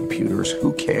thinking, computers,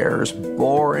 who cares?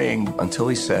 Boring. Until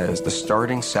he says, the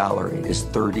starting salary is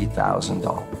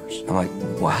 $30,000. I'm like,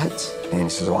 what? And he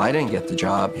says, well, I didn't get the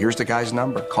job. Here's the guy's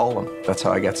number. Call him. That's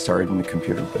how I got started in the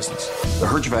computer business. The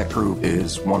Herjavec Group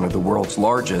is one of the world's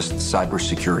largest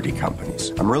cybersecurity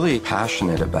companies. I'm really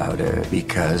passionate about it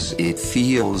because it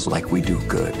feels like we do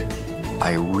good.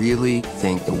 I really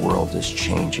think the world is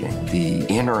changing. The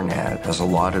internet has a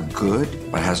lot of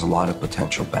good, but has a lot of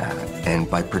potential bad. And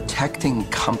by protecting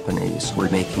companies,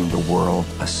 we're making the world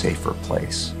a safer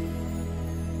place.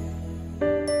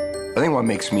 I think what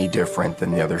makes me different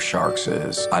than the other sharks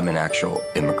is I'm an actual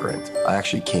immigrant. I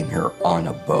actually came here on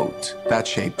a boat. That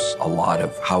shapes a lot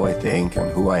of how I think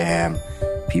and who I am.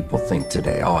 People think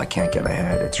today, oh, I can't get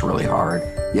ahead. It's really hard.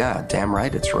 Yeah, damn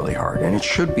right it's really hard. And it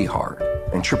should be hard.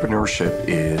 Entrepreneurship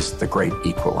is the great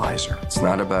equalizer. It's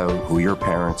not about who your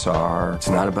parents are. It's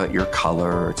not about your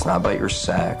color. It's not about your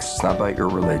sex. It's not about your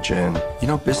religion. You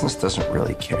know, business doesn't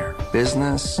really care.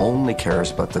 Business only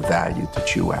cares about the value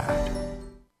that you add.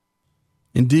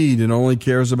 Indeed, it only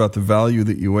cares about the value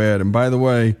that you add. And by the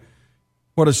way,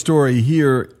 what a story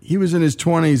here. He was in his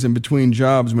 20s and between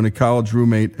jobs when a college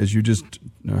roommate, as you just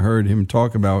heard him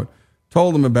talk about,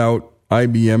 told him about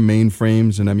IBM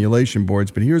mainframes and emulation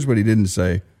boards, but here's what he didn't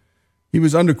say. He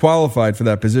was underqualified for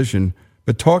that position,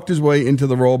 but talked his way into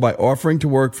the role by offering to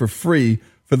work for free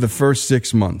for the first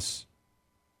 6 months.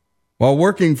 While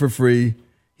working for free,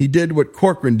 he did what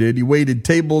Corcoran did. He waited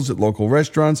tables at local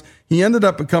restaurants. He ended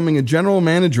up becoming a general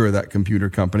manager of that computer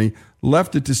company,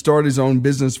 left it to start his own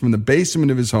business from the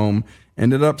basement of his home,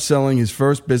 ended up selling his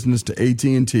first business to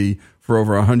AT&T for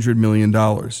over $100 million.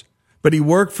 But he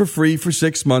worked for free for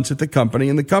 6 months at the company,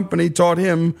 and the company taught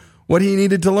him what he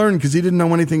needed to learn because he didn't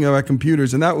know anything about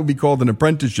computers, and that would be called an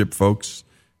apprenticeship, folks.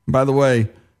 And by the way,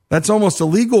 that's almost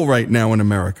illegal right now in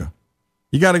America.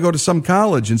 You got to go to some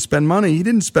college and spend money. He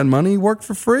didn't spend money. He worked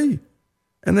for free.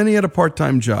 And then he had a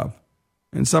part-time job.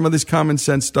 And some of this common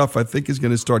sense stuff, I think, is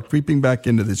going to start creeping back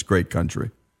into this great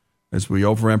country as we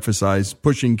overemphasize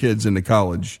pushing kids into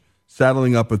college,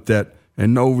 saddling up with debt,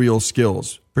 and no real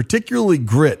skills, particularly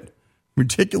grit.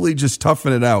 Particularly just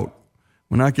toughing it out.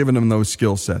 We're not giving them those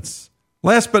skill sets.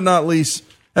 Last but not least,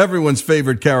 everyone's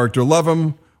favorite character. Love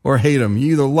him or hate him.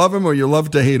 You either love him or you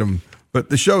love to hate him. But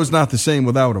the show is not the same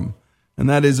without him. And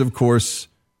that is, of course,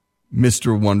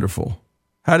 Mr. Wonderful.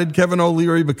 How did Kevin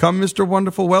O'Leary become Mr.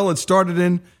 Wonderful? Well, it started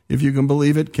in, if you can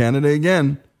believe it, Canada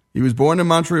again. He was born in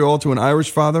Montreal to an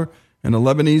Irish father and a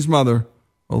Lebanese mother.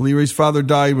 O'Leary's father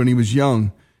died when he was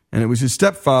young, and it was his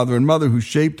stepfather and mother who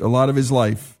shaped a lot of his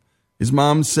life. His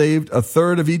mom saved a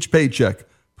third of each paycheck,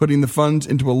 putting the funds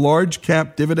into a large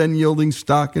cap dividend-yielding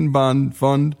stock and bond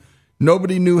fund.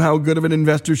 Nobody knew how good of an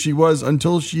investor she was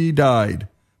until she died.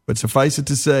 But suffice it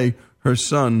to say, her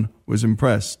son was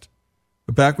impressed.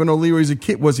 But back when O'Leary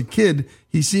was a kid,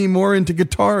 he seemed more into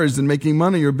guitars than making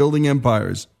money or building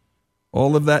empires.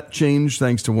 All of that changed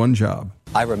thanks to one job.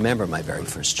 I remember my very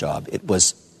first job. It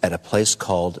was at a place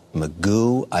called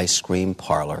Magoo Ice Cream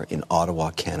Parlor in Ottawa,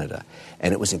 Canada.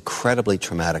 And it was incredibly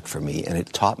traumatic for me, and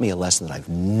it taught me a lesson that I've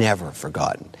never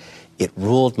forgotten. It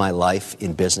ruled my life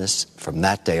in business from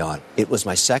that day on. It was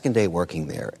my second day working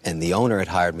there, and the owner had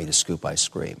hired me to scoop ice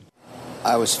cream.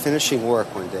 I was finishing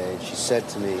work one day, and she said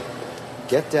to me,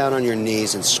 "Get down on your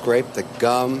knees and scrape the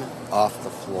gum off the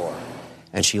floor."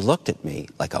 And she looked at me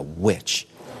like a witch.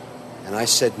 And I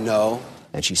said, "No."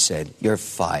 And she said, "You're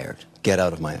fired. Get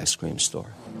out of my ice cream store."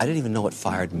 I didn't even know what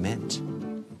fired meant.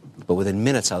 But within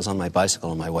minutes, I was on my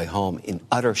bicycle on my way home in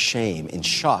utter shame, in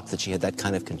shock that she had that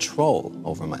kind of control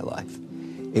over my life.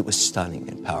 It was stunning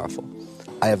and powerful.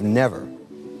 I have never,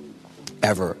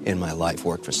 ever in my life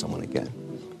worked for someone again.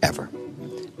 Ever.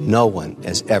 No one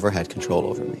has ever had control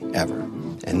over me, ever.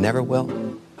 And never will.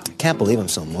 I can't believe I'm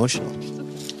so emotional.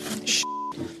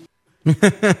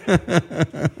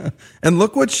 And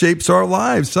look what shapes our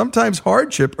lives. Sometimes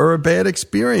hardship or a bad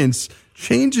experience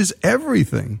changes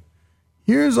everything.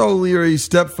 Here's O'Leary's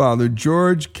stepfather,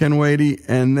 George Kenwady,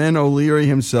 and then O'Leary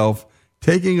himself,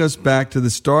 taking us back to the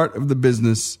start of the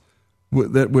business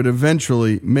that would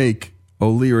eventually make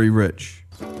O'Leary rich.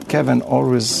 Kevin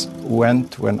always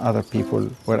went when other people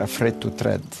were afraid to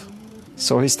tread.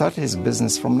 So he started his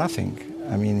business from nothing.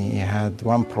 I mean, he had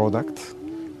one product.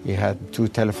 He had 2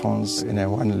 telephones in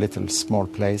one little small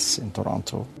place in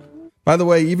Toronto. By the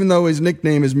way, even though his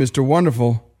nickname is Mr.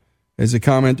 Wonderful, as a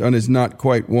comment on his not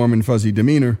quite warm and fuzzy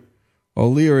demeanor,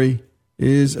 O'Leary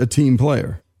is a team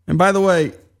player. And by the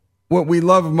way, what we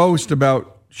love most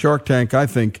about Shark Tank, I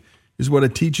think, is what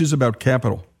it teaches about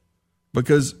capital.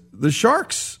 Because the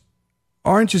sharks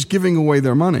aren't just giving away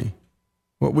their money.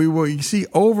 What we see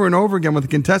over and over again with the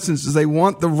contestants is they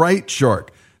want the right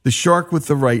shark, the shark with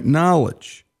the right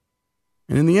knowledge.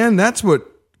 And in the end, that's what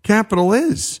capital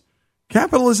is.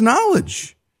 Capital is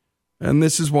knowledge. And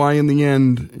this is why, in the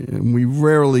end, we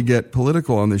rarely get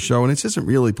political on this show. And it isn't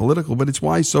really political, but it's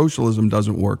why socialism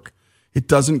doesn't work. It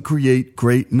doesn't create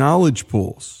great knowledge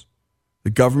pools.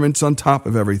 The government's on top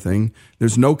of everything.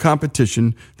 There's no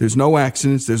competition. There's no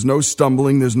accidents. There's no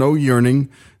stumbling. There's no yearning.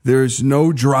 There's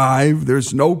no drive.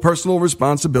 There's no personal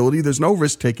responsibility. There's no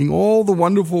risk-taking. All the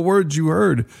wonderful words you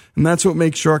heard. And that's what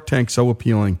makes Shark Tank so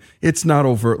appealing. It's not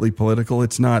overtly political.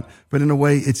 It's not. But in a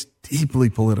way, it's deeply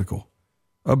political.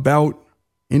 About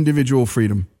individual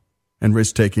freedom and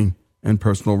risk-taking and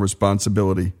personal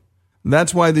responsibility.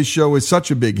 That's why this show is such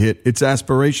a big hit. It's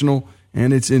aspirational,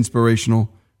 and it's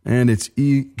inspirational, and it's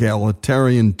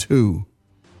egalitarian too.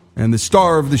 And the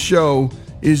star of the show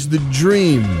is the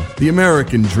dream, the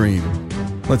American dream.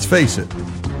 Let's face it,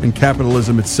 and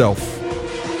capitalism itself.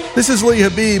 This is Lee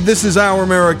Habib. This is Our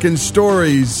American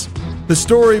Stories. The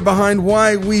story behind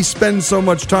why we spend so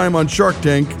much time on Shark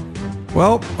Tank.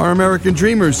 Well, our American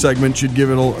Dreamers segment should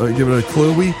give it a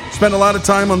clue. We spend a lot of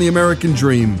time on the American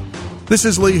dream. This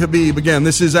is Lee Habib. Again,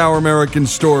 this is Our American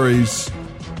Stories.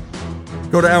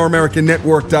 Go to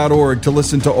OurAmericanNetwork.org to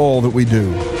listen to all that we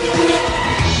do.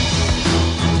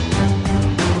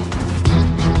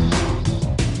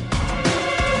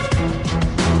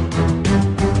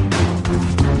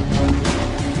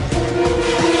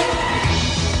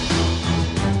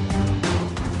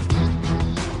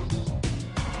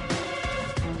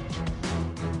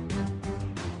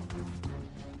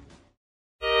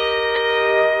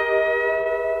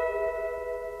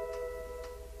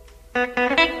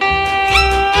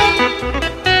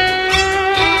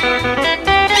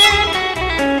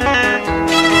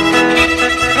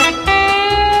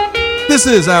 This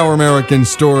is Our American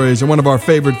Stories, and one of our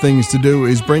favorite things to do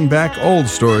is bring back old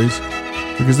stories,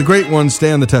 because the great ones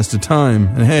stand the test of time.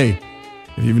 And hey,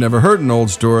 if you've never heard an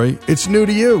old story, it's new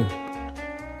to you.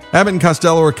 Abbott and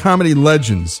Costello are comedy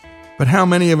legends, but how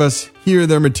many of us hear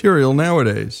their material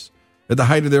nowadays? At the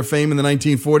height of their fame in the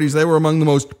 1940s, they were among the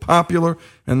most popular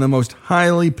and the most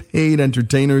highly paid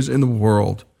entertainers in the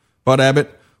world. Bud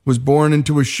Abbott was born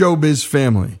into a showbiz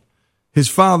family. His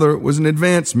father was an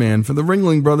advance man for the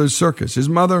Ringling Brothers Circus. His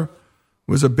mother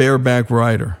was a bareback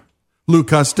rider. Lou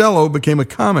Costello became a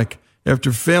comic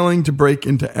after failing to break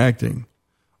into acting.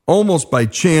 Almost by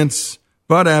chance,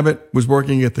 Bud Abbott was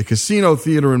working at the Casino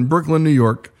Theater in Brooklyn, New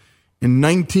York in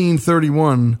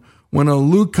 1931 when a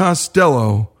Lou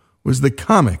Costello was the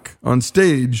comic on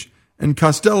stage, and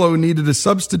Costello needed a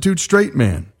substitute straight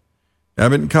man.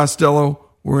 Abbott and Costello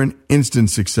were an instant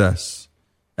success.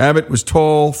 Abbott was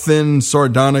tall, thin,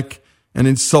 sardonic, and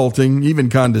insulting, even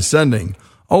condescending,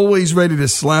 always ready to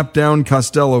slap down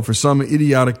Costello for some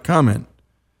idiotic comment.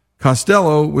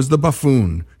 Costello was the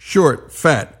buffoon, short,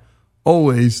 fat,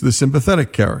 always the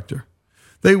sympathetic character.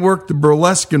 They worked the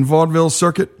burlesque and vaudeville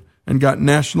circuit and got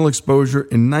national exposure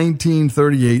in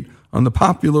 1938 on the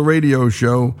popular radio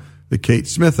show, The Kate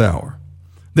Smith Hour.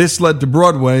 This led to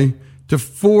Broadway to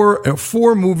a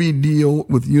four-movie deal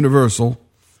with Universal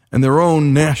and their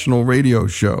own national radio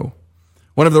show.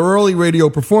 One of their early radio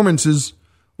performances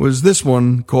was this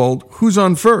one called Who's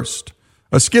on First?,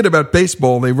 a skit about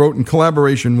baseball they wrote in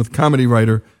collaboration with comedy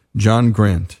writer John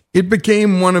Grant. It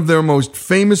became one of their most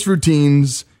famous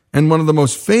routines and one of the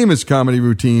most famous comedy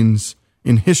routines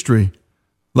in history.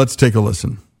 Let's take a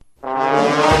listen.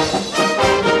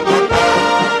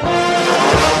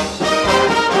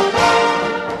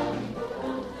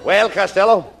 Well,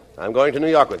 Costello, I'm going to New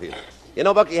York with you. You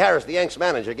know, Bucky Harris, the Yanks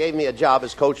manager, gave me a job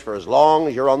as coach for as long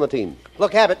as you're on the team.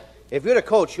 Look, Abbott, if you're the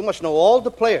coach, you must know all the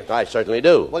players. I certainly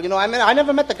do. Well, you know, I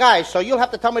never met the guys, so you'll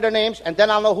have to tell me their names, and then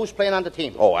I'll know who's playing on the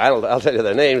team. Oh, I'll tell you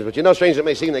their names, but you know, strange it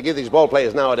may seem, they give these ball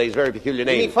players nowadays very peculiar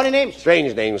names. You mean funny names?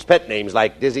 Strange names, pet names,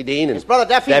 like Dizzy Dean and... His brother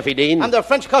Daffy? Daffy Dean. I'm their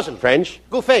French cousin. French?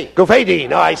 Gouffet. Gouffet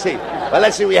Dean, oh, I see. Well,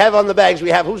 let's see, we have on the bags, we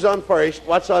have who's on first,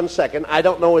 what's on second, I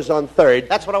don't know who's on third.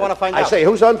 That's what I want to find out. I say,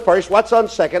 who's on first, what's on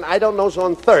second, I don't know who's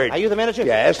on third. Are you the manager?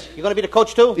 Yes. You're going to be the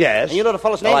coach, too? Yes. And you know the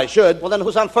fellow's name? Well, I should. Well, then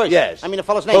who's on first? Yes. I mean the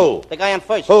fellow's name. Who? The guy on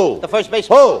first. Who? The first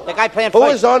baseman. Who? The guy playing first. Who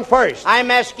is on first?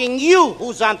 I'm asking you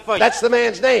who's on first. That's the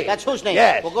man's name. That's whose name?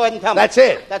 Yes. Well, go ahead and tell me. That's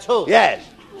it. That's who? Yes.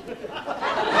 Look,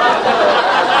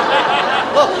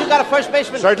 you got a first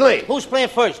baseman? Certainly. Who's playing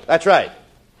first? That's right.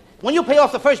 When you pay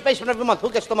off the first baseman every month, who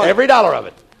gets the money? Every dollar of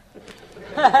it.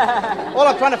 All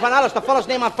I'm trying to find out is the fellow's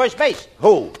name on first base.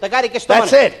 Who? The guy that gets the money.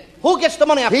 That's it. Who gets the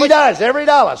money on first base? He does, every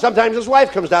dollar. Sometimes his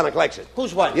wife comes down and collects it.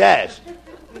 Whose wife? Yes.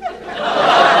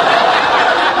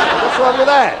 What's wrong with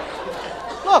that?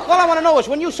 Look, all I want to know is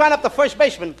when you sign up the first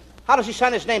baseman, how does he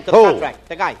sign his name to the Who? contract?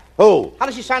 The guy. Who? How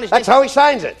does he sign his name? That's how he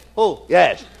signs it. Who?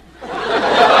 Yes.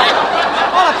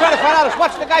 All I'm trying to find out is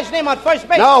what's the guy's name on first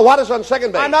base? No, what is on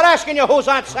second base? I'm not asking you who's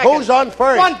on second. Who's on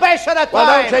first? One base at a time.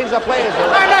 Well, don't change the players.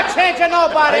 I'm not changing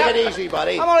nobody. Take it easy,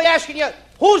 buddy. I'm only asking you,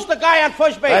 who's the guy on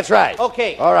first base? That's right.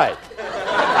 Okay. All right.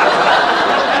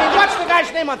 I mean, what's the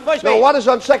guy's name on first base? No, what is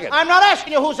on second? I'm not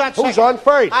asking you who's on second. Who's on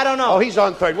first? I don't know. Oh, he's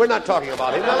on third. We're not talking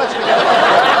about him. Now, let's forget about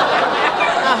that.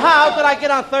 Now, how did I get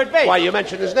on third base? Why, you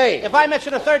mentioned his name. If I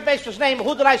mention a third baseman's name,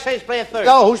 who did I say is playing third?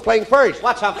 No, who's playing first?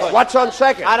 What's on first? What's on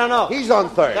second? I don't know. He's on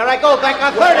third. There I go, back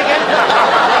on third again.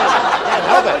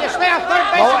 Look, will you stay on third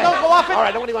base and don't go off it? All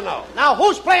right, nobody will know. Now,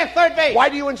 who's playing third base? Why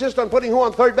do you insist on putting who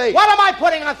on third base? What am I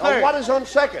putting on third? What is on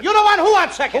second? You don't want who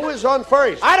on second? Who is on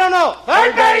first? I don't know.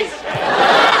 Third base!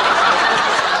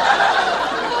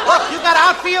 Look, you got to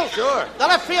left field? Sure. The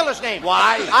left fielder's name.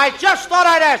 Why? I just thought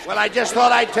I'd ask. Well, I just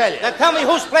thought I'd tell you. Then tell me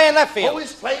who's playing left field. Who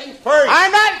is playing first?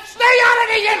 I'm not. Stay out of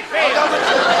the infield.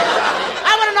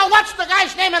 I want to know what's the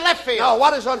guy's name in left field. No,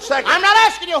 what is on second? I'm not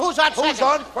asking you who's on second. Who's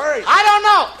on first? I don't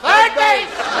know. Third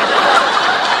base.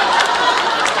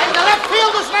 And the left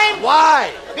fielder's name?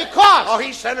 Why? Because. Oh,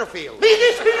 he's center field.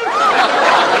 He's field.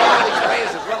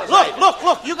 Look.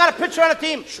 You got a pitcher on the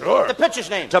team? Sure. The pitcher's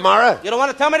name? Tomorrow. You don't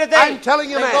want to tell me today? I'm telling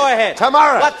you, then man. Go ahead.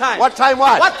 Tomorrow. What time? What time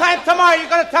what? What time tomorrow you're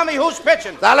going to tell me who's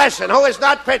pitching? Now listen, who is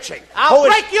not pitching? I'll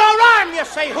break your arm, you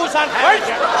say, who's on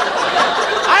first?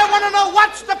 I want to know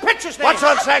what's the pitcher's name. What's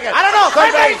on second? I don't know.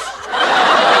 Third base.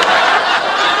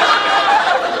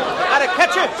 Got a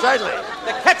catcher? Certainly.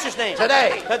 The catcher's name.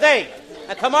 Today.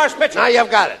 And tomorrow's pitcher. Now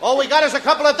you've got it. All we got is a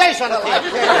couple of days on the team.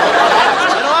 You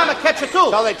know, I'm a catcher, too.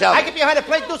 So they tell me. I get behind the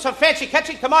plate, do some fancy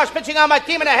catching. Tomorrow's pitching on my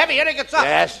team, and a heavy hitter gets up.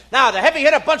 Yes. Now, the heavy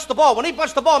hitter bunts the ball. When he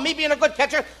bunts the ball, me being a good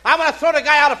catcher, I want to throw the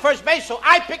guy out of first base, so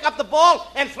I pick up the ball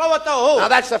and throw it to who? Now,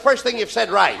 that's the first thing you've said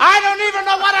right. I don't even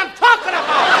know what I'm talking about.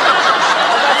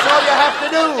 Well, that's all you have to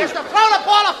do. Is to throw the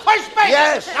ball to first base.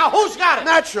 Yes. Now, who's got it?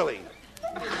 Naturally.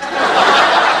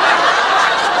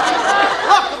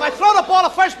 Look, if I throw the ball to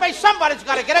first base, somebody's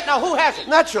got to get it. Now, who has it?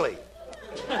 Naturally.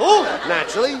 Who?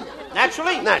 Naturally.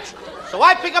 Naturally? Naturally. So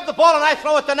I pick up the ball and I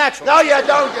throw it to Naturally. No, you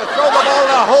don't. You throw the ball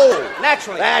to who?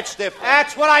 Naturally. That's different.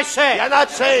 That's what I said. You're not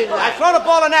saying that. I throw the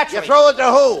ball to Naturally. You throw it to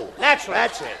who? Naturally.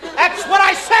 That's it. That's what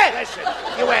I said. Listen,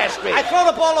 you asked me. I throw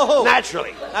the ball to who?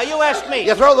 Naturally. Now you ask me.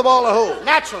 You throw the ball to who?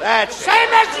 Naturally. That's it.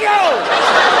 Same as you.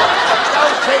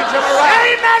 Don't change them around.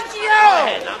 Same as you. Go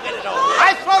ahead, now get it over.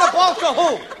 I throw the ball to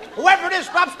who? Whoever it is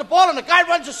drops the ball and the guy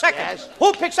runs a second. Yes.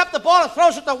 Who picks up the ball and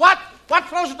throws it to what? What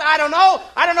throws it to? I don't know.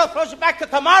 Throws it back to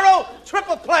tomorrow.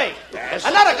 Triple play. Yes.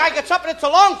 Another guy gets up and it's a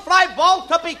long fly ball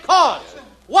to because.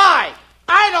 Why?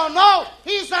 I don't know.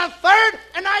 He's on third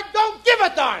and I don't give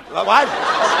a darn. What?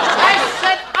 I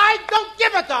said I don't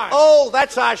give a darn. Oh,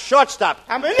 that's our shortstop.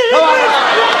 I'm in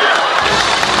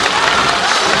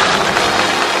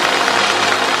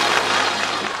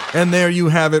And there you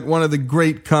have it, one of the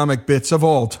great comic bits of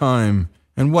all time.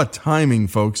 And what timing,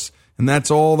 folks. And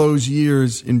that's all those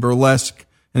years in burlesque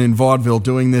and in vaudeville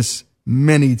doing this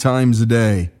many times a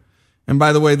day. And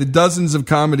by the way, the dozens of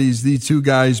comedies these two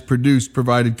guys produced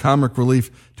provided comic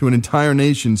relief to an entire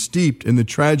nation steeped in the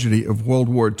tragedy of World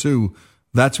War II.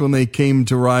 That's when they came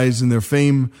to rise in their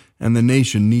fame, and the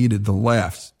nation needed the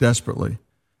laughs desperately.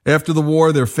 After the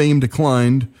war, their fame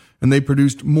declined, and they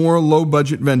produced more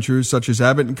low-budget ventures such as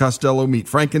Abbott and Costello Meet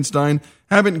Frankenstein,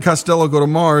 Abbott and Costello Go to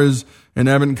Mars, and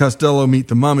Abbott and Costello Meet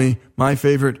the Mummy. My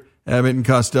favorite, Abbott and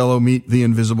Costello Meet the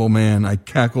Invisible Man. I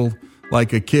cackled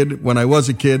like a kid when I was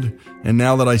a kid, and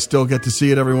now that I still get to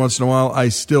see it every once in a while, I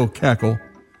still cackle.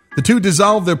 The two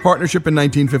dissolved their partnership in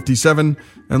 1957,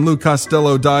 and Lou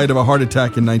Costello died of a heart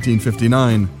attack in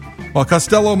 1959. While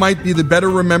Costello might be the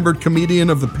better-remembered comedian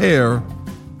of the pair,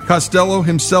 Costello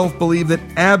himself believed that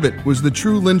Abbott was the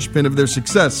true linchpin of their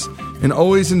success and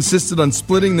always insisted on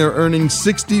splitting their earnings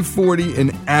 60-40 in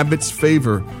Abbott's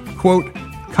favor. Quote,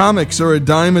 "Comics are a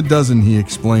dime a dozen," he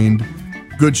explained.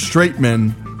 "Good straight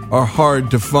men are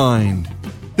hard to find."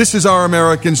 This is Our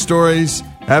American Stories,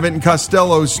 Abbott and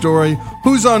Costello's story.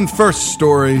 Who's on first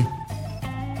story?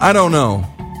 I don't know.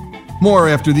 More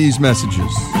after these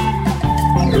messages.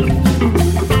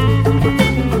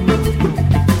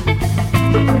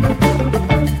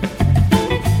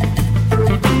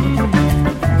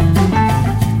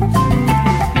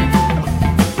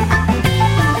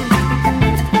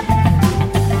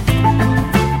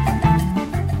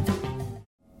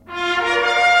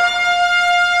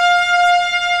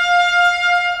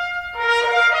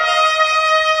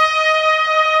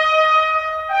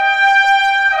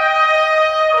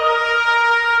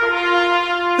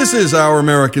 This is Our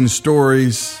American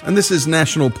Stories, and this is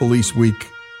National Police Week.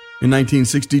 In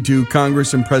 1962,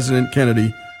 Congress and President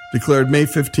Kennedy declared May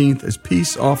 15th as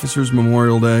Peace Officers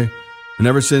Memorial Day, and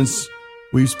ever since,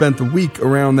 we've spent the week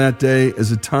around that day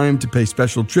as a time to pay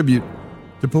special tribute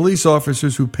to police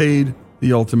officers who paid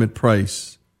the ultimate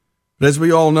price. But as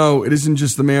we all know, it isn't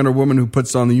just the man or woman who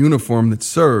puts on the uniform that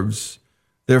serves.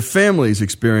 Their families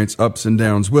experience ups and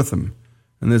downs with them,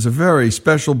 and there's a very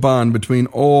special bond between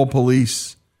all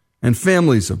police and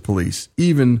families of police,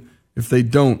 even if they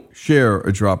don't share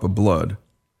a drop of blood.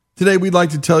 Today, we'd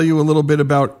like to tell you a little bit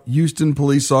about Houston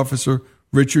police officer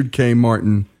Richard K.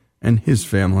 Martin and his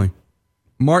family.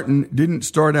 Martin didn't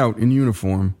start out in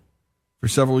uniform. For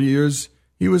several years,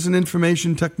 he was an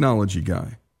information technology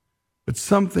guy. But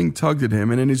something tugged at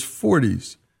him, and in his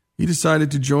 40s, he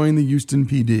decided to join the Houston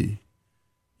PD.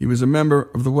 He was a member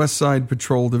of the West Side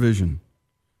Patrol Division.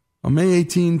 On May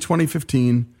 18,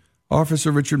 2015,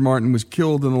 Officer Richard Martin was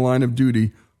killed in the line of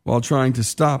duty while trying to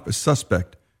stop a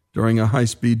suspect during a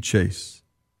high-speed chase.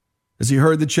 As he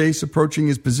heard the chase approaching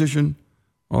his position,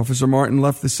 Officer Martin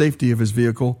left the safety of his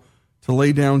vehicle to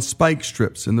lay down spike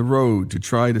strips in the road to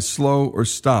try to slow or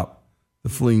stop the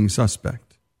fleeing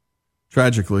suspect.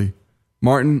 Tragically,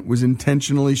 Martin was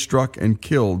intentionally struck and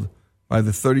killed by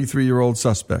the 33-year-old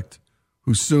suspect,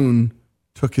 who soon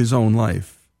took his own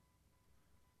life.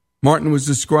 Martin was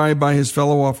described by his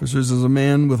fellow officers as a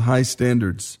man with high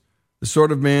standards, the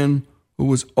sort of man who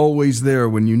was always there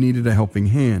when you needed a helping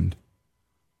hand.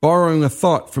 Borrowing a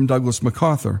thought from Douglas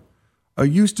MacArthur, a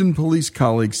Houston police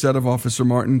colleague said of Officer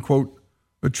Martin, quote,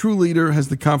 "A true leader has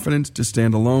the confidence to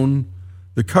stand alone,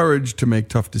 the courage to make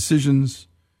tough decisions,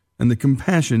 and the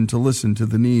compassion to listen to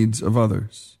the needs of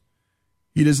others.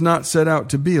 He does not set out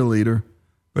to be a leader,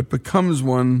 but becomes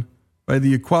one by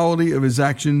the equality of his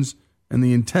actions and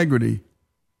the integrity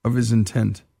of his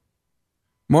intent."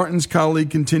 Martin's colleague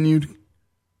continued,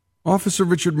 "Officer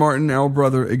Richard Martin, our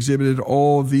brother, exhibited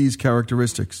all of these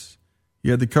characteristics. He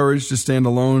had the courage to stand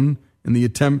alone in the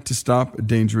attempt to stop a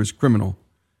dangerous criminal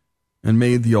and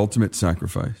made the ultimate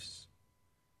sacrifice."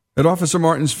 At Officer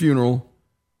Martin's funeral,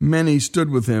 many stood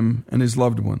with him and his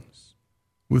loved ones.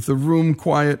 With the room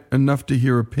quiet enough to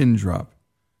hear a pin drop,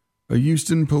 a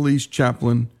Houston police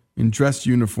chaplain in dress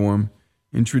uniform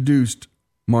introduced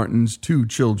Martin's 2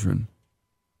 children.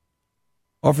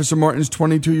 Officer Martin's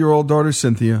 22-year-old daughter,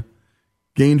 Cynthia,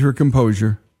 gained her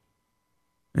composure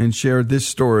and shared this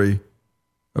story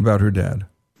about her dad.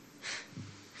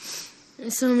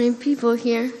 There's so many people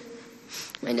here.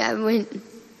 My dad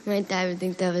would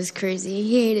think that was crazy.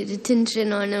 He hated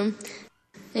attention on him.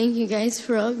 Thank you guys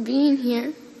for all being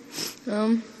here.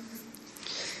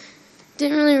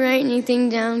 Didn't really write anything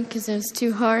down because it was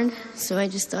too hard, so I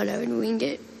just thought I would wing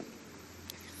it.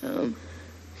 And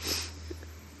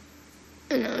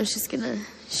I was just gonna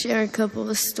share a couple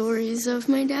of stories of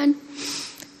my dad.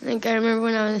 I remember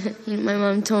when my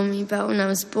mom told me about when I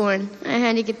was born. I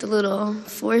had to get the little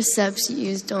forceps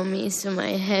used on me, so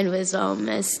my head was all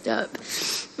messed up.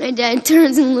 My dad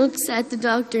turns and looks at the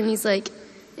doctor, and he's like,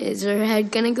 "Is her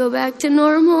head gonna go back to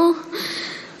normal?"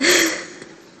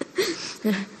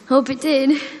 Hope it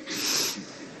did.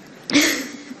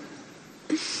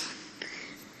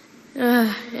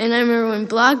 And I remember when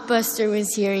Blockbuster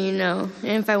was here, and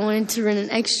if I wanted to rent an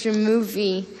extra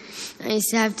movie, I used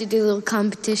to have to do little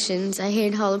competitions. I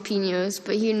hated jalapenos,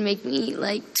 but he would make me eat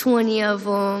like 20 of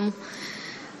them.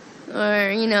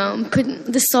 Or,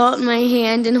 put the salt in my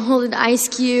hand and hold an ice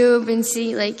cube and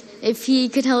see, if he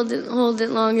could hold it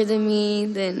longer than me,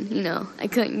 then, I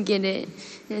couldn't get it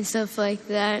and stuff like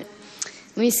that.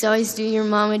 We used to always do your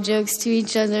mama jokes to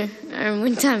each other. I remember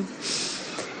one time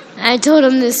I told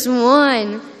him this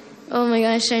one. Oh my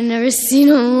gosh, I never seen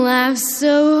him laugh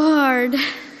so hard.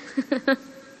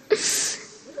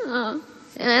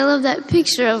 And I love that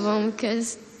picture of him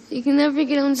because you can never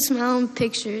get him to smile in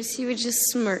pictures. He would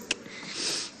just smirk.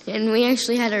 And we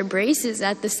actually had our braces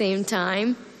at the same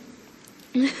time.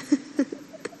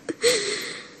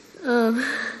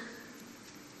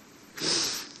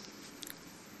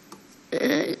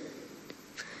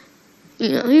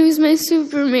 He was my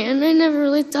Superman. I never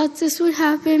really thought this would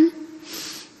happen.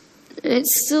 It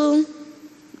still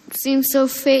seems so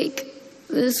fake.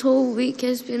 This whole week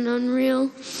has been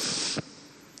unreal.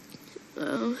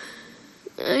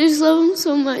 I just love him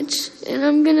so much, and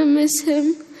I'm going to miss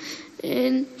him.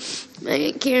 And my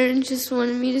Aunt Karen just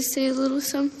wanted me to say a little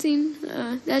something.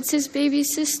 That's his baby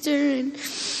sister, and,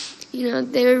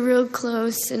 they were real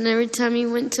close. And every time he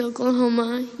went to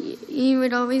Oklahoma, he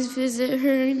would always visit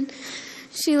her, and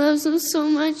she loves him so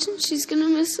much, and she's going to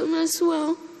miss him as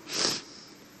well.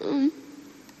 I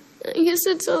guess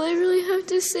that's all I really have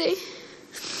to say.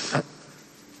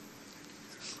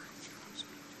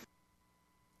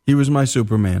 He was my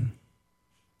Superman.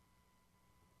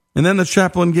 And then the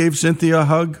chaplain gave Cynthia a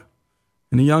hug,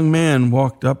 and a young man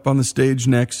walked up on the stage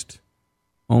next,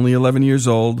 only 11 years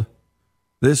old.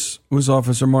 This was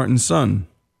Officer Martin's son.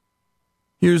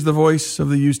 Here's the voice of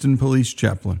the Houston police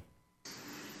chaplain.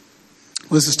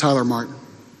 Well, this is Tyler Martin.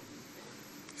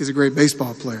 He's a great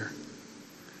baseball player.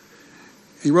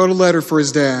 He wrote a letter for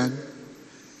his dad,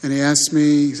 and he asked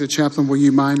me, he said, "Chaplain, will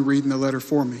you mind reading the letter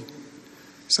for me?"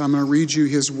 So I'm going to read you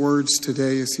his words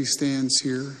today as he stands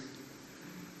here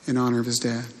in honor of his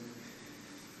dad.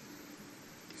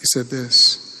 He said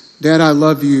this: "Dad, I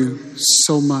love you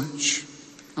so much.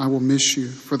 I will miss you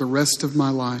for the rest of my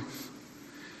life.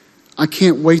 I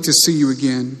can't wait to see you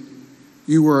again.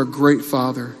 You were a great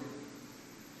father.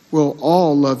 We'll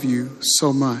all love you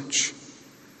so much.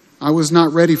 I was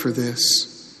not ready for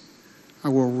this. I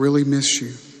will really miss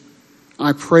you.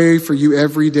 I pray for you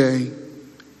every day.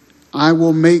 I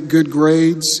will make good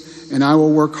grades and I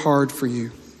will work hard for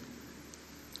you.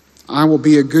 I will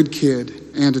be a good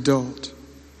kid and adult.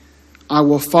 I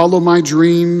will follow my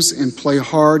dreams and play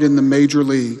hard in the major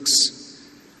leagues.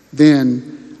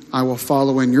 Then I will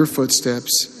follow in your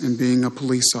footsteps in being a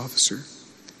police officer.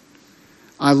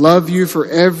 I love you for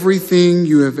everything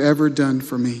you have ever done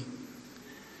for me.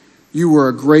 You were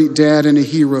a great dad and a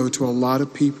hero to a lot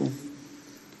of people.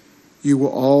 You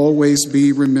will always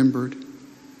be remembered.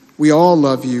 We all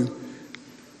love you,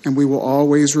 and we will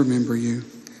always remember you.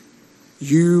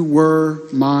 You were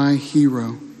my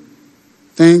hero.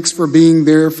 Thanks for being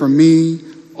there for me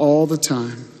all the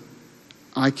time.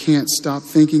 I can't stop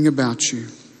thinking about you.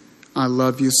 I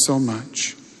love you so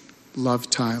much. Love,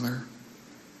 Tyler.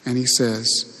 And he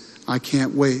says, I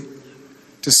can't wait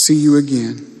to see you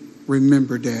again.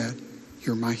 Remember, Dad,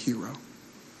 you're my hero.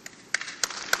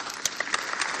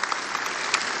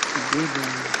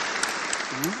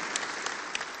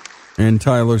 And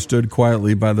Tyler stood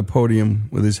quietly by the podium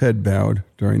with his head bowed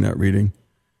during that reading.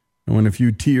 And when a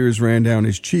few tears ran down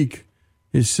his cheek,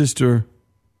 his sister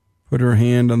put her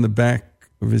hand on the back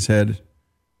of his head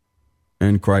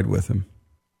and cried with him.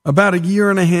 About a year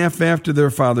and a half after their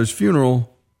father's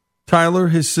funeral, Tyler,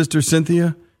 his sister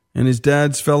Cynthia, and his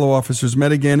dad's fellow officers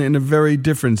met again in a very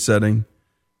different setting.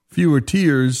 Fewer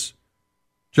tears,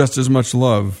 just as much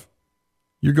love.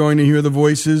 You're going to hear the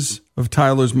voices of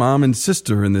Tyler's mom and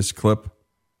sister in this clip,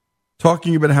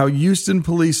 talking about how Houston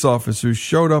police officers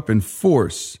showed up in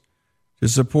force to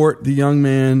support the young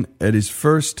man at his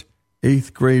first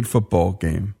 8th grade football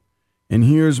game. And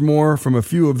here's more from a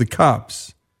few of the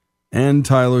cops and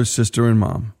Tyler's sister and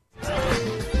mom.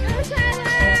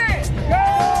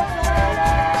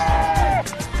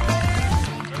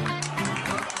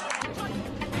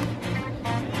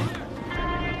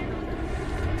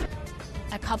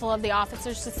 A couple of the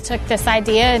officers just took this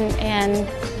idea and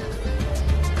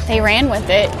they ran with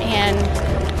it and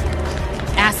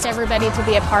asked everybody to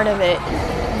be a part of it.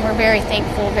 And we're very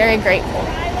thankful, very grateful.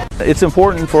 It's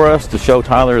important for us to show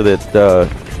Tyler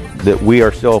that we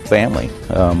are still family,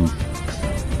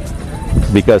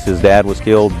 because his dad was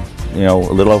killed, a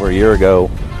little over a year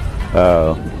ago.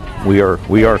 We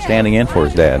are standing in for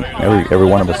his dad. Every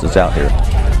one of us is out here.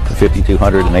 The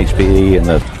 5,200 in HPE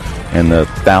and the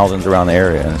thousands around the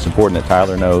area, and it's important that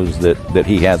Tyler knows that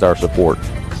he has our support.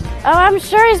 Oh, I'm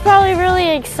sure he's probably really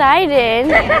excited.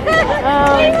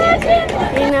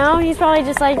 He's probably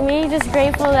just like me, just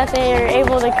grateful that they are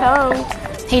able to come.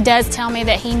 He does tell me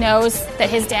that he knows that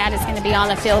his dad is going to be on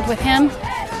the field with him.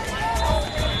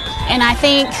 And I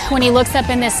think when he looks up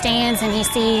in the stands and he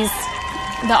sees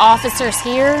the officers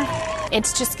here,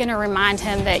 it's just going to remind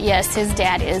him that, yes, his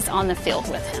dad is on the field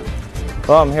with him.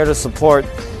 Well, I'm here to support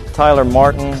Tyler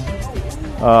Martin.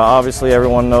 Obviously,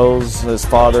 everyone knows his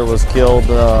father was killed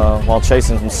while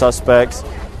chasing some suspects,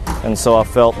 and so I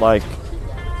felt like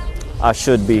I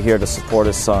should be here to support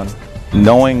his son.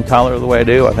 Knowing Tyler the way I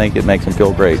do, I think it makes him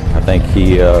feel great. I think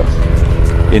he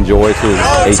enjoys his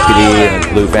HPD and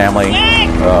his Blue family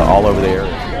all over the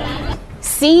area.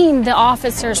 Seeing the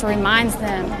officers reminds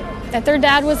them that their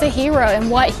dad was a hero and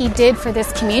what he did for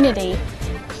this community.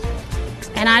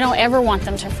 And I don't ever want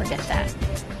them to forget that.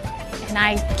 And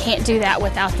I can't do that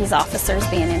without these officers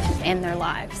being in their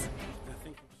lives.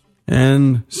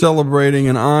 And celebrating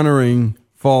and honoring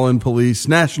fallen police,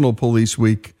 National Police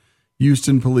Week,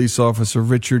 Houston Police Officer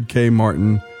Richard K.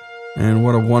 Martin. And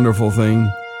what a wonderful thing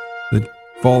that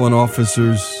fallen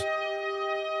officers'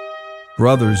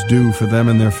 brothers do for them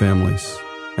and their families.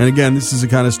 And again, this is the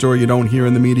kind of story you don't hear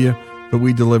in the media, but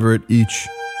we deliver it each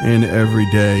and every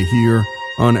day here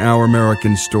on Our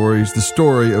American Stories, the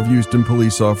story of Houston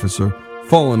police officer,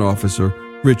 fallen officer,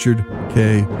 Richard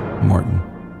K. Martin.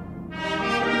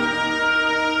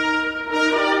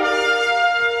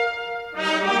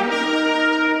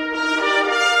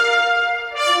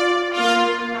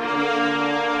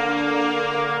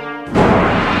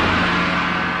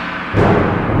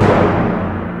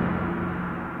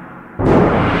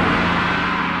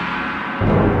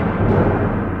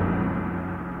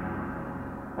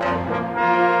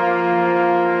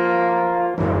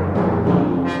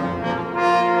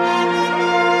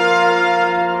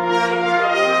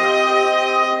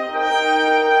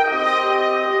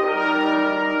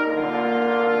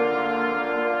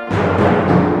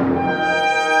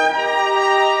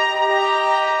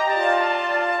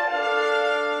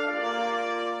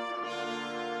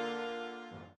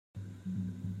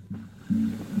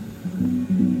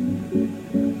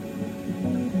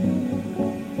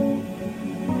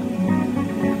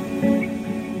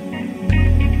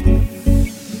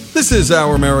 This is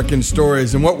Our American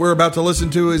Stories, and what we're about to listen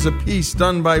to is a piece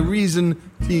done by Reason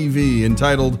TV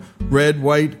entitled Red,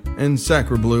 White, and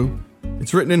Sacre Bleu.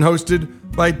 It's written and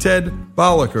hosted by Ted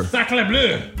Bolliker. Sacre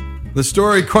Bleu! The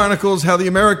story chronicles how the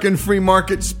American free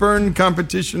market spurned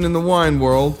competition in the wine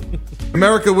world.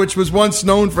 America, which was once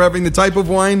known for having the type of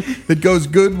wine that goes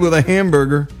good with a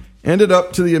hamburger, ended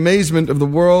up, to the amazement of the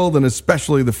world and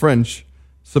especially the French,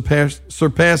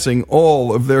 surpassing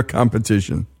all of their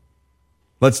competition.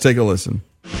 Let's take a listen.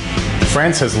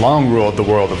 France has long ruled the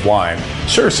world of wine.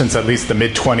 Sure, since at least the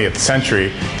mid-20th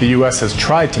century, the U.S. has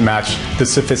tried to match the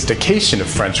sophistication of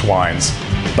French wines.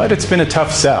 But it's been a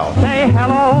tough sell. Say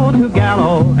hello to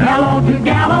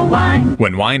Gallo wine.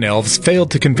 When wine elves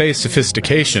failed to convey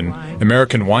sophistication,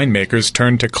 American winemakers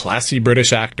turned to classy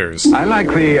British actors. I like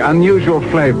the unusual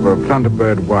flavor of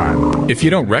Thunderbird wine. If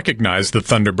you don't recognize the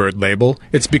Thunderbird label,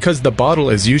 it's because the bottle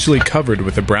is usually covered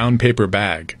with a brown paper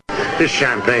bag. This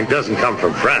champagne doesn't come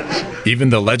from France. Even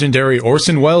the legendary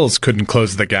Orson Welles couldn't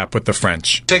close the gap with the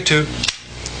French. Take two.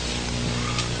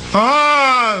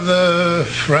 Ah, the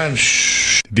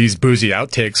French. These boozy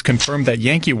outtakes confirmed that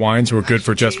Yankee wines were good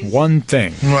for just one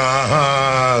thing.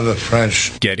 Ah, the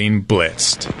French. Getting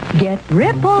blitzed. Get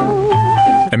rippled.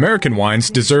 American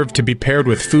wines deserve to be paired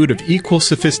with food of equal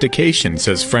sophistication,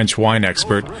 says French wine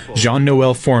expert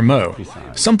Jean-Noël Formeau.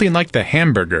 Something like the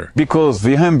hamburger. Because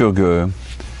the hamburger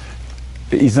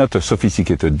is not a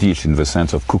sophisticated dish in the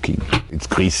sense of cooking. It's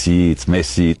greasy, it's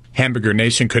messy. Hamburger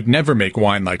Nation could never make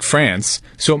wine like France,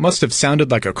 so it must have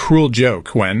sounded like a cruel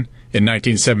joke when, in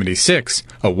 1976,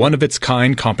 a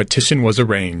one-of-its-kind competition was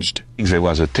arranged. There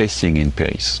was a tasting in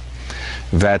Paris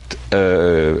that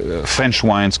French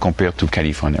wines compared to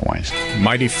California wines.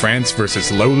 Mighty France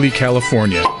versus lowly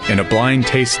California in a blind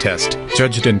taste test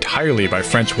judged entirely by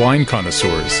French wine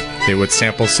connoisseurs. They would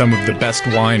sample some of the best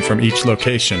wine from each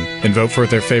location and vote for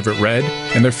their favorite red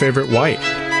and their favorite white.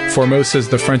 Formeau says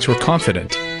the French were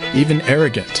confident, even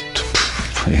arrogant.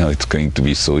 It's going to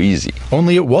be so easy.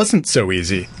 Only it wasn't so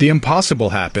easy. The impossible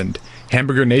happened.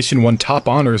 Hamburger Nation won top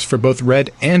honors for both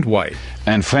red and white.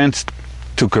 And France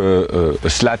took a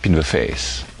slap in the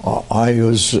face. I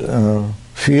was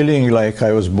feeling like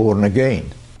I was born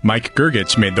again. Mike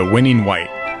Gergich made the winning white.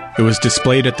 It was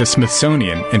displayed at the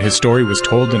Smithsonian, and his story was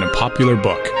told in a popular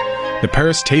book. The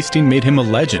Paris tasting made him a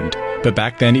legend, but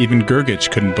back then even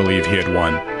Gergich couldn't believe he had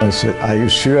won. I said, are you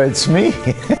sure it's me?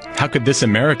 How could this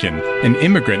American, an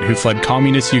immigrant who fled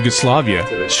communist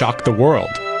Yugoslavia, shock the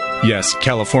world? Yes,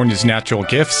 California's natural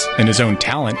gifts and his own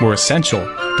talent were essential,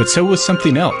 but so was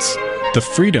something else. The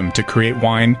freedom to create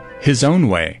wine his own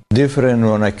way. Different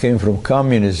when I came from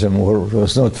communism, where it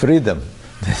was not freedom.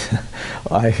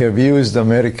 I have used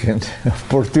American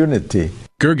opportunity.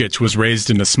 Gergich was raised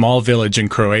in a small village in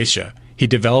Croatia. He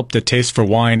developed a taste for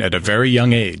wine at a very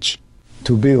young age.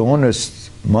 To be honest,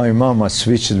 my mama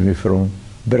switched me from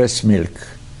breast milk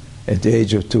at the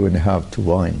age of 2.5 to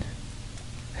wine.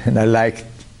 And I liked it.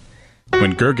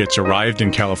 When Gergich arrived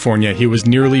in California, he was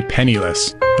nearly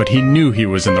penniless, but he knew he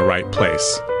was in the right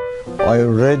place. I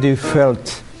already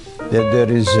felt that there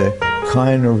is a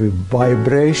kind of a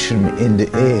vibration in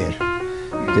the air,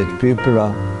 that people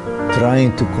are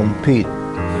trying to compete.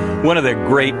 One of the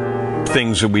great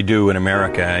things that we do in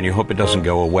America, and you hope it doesn't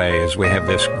go away, is we have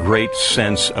this great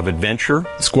sense of adventure.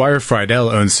 Squire Friedel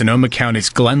owns Sonoma County's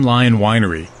Glen Lyon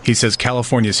Winery. He says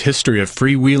California's history of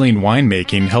freewheeling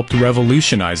winemaking helped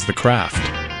revolutionize the craft.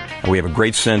 We have a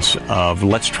great sense of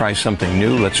let's try something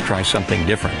new, let's try something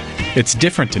different. It's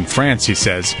different in France, he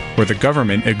says, where the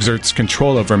government exerts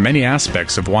control over many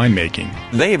aspects of winemaking.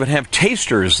 They even have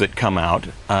tasters that come out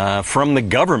from the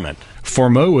government.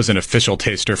 Formeau was an official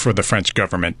taster for the French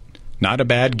government. Not a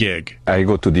bad gig. I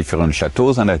go to different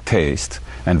chateaux and I taste,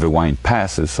 and the wine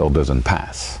passes or doesn't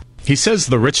pass. He says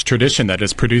the rich tradition that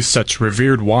has produced such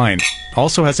revered wine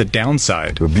also has a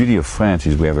downside. The beauty of France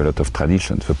is we have a lot of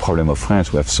traditions. The problem of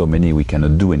France, we have so many we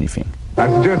cannot do anything. I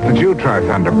suggest that you try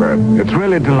Thunderbird. It's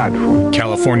really delightful.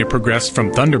 California progressed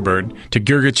from Thunderbird to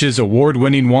Gergich's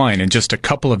award-winning wine in just a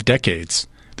couple of decades.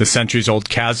 The centuries-old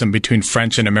chasm between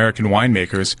French and American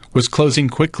winemakers was closing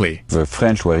quickly. The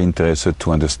French were interested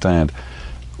to understand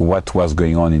what was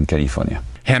going on in California.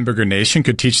 Hamburger Nation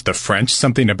could teach the French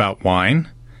something about wine?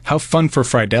 How fun for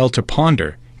Friedel to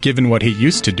ponder, given what he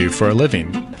used to do for a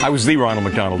living. I was the Ronald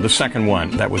McDonald, the second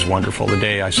one. That was wonderful. The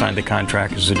day I signed the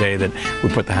contract is the day that we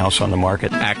put the house on the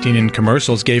market. Acting in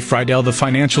commercials gave Friedel the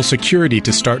financial security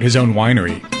to start his own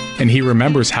winery. And he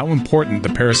remembers how important the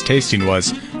Paris tasting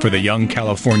was for the young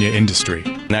California industry.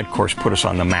 And that, of course, put us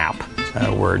on the map,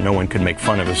 where no one could make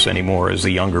fun of us anymore as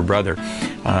the younger brother.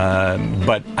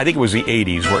 But I think it was the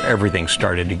 80s where everything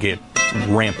started to get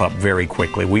ramp up very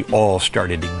quickly. We all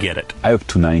started to get it. Up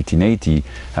to 1980,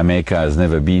 America has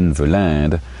never been the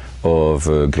land of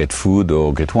great food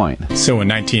or great wine. So in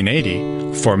 1980,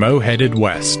 Formeau headed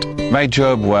west. My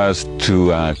job was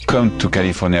to come to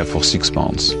California for 6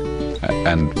 months,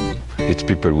 and it's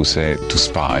people who say to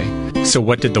spy. So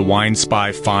what did the wine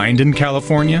spy find in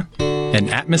California? An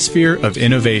atmosphere of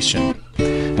innovation.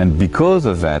 And because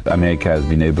of that, America has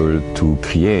been able to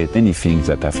create many things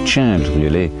that have changed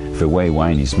really the way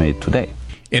wine is made today.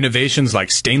 Innovations like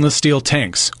stainless steel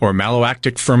tanks or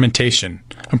malolactic fermentation,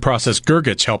 a process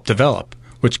Gergich helped develop,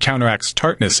 which counteracts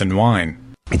tartness in wine.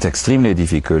 It's extremely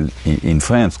difficult in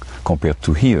France compared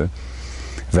to here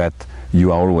that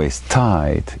you are always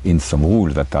tied in some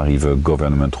rules that are either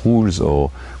government rules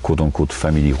or quote-unquote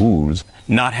family rules.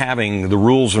 Not having the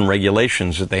rules and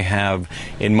regulations that they have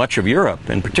in much of Europe,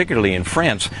 and particularly in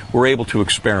France, we're able to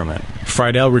experiment.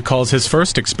 Friedel recalls his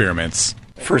first experiments.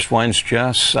 First wines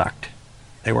just sucked.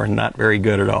 They were not very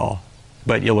good at all,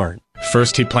 but you learn.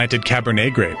 First he planted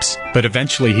Cabernet grapes, but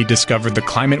eventually he discovered the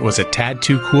climate was a tad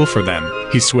too cool for them.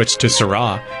 He switched to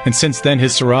Syrah, and since then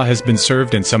his Syrah has been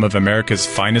served in some of America's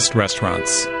finest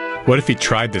restaurants. What if he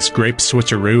tried this grape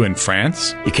switcheroo in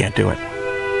France? You can't do it.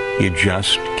 You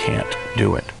just can't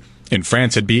do it. In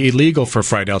France, it'd be illegal for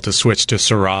Friedel to switch to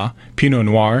Syrah, Pinot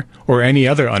Noir, or any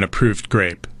other unapproved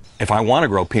grape. If I want to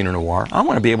grow Pinot Noir, I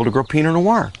want to be able to grow Pinot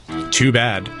Noir. Too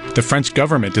bad. The French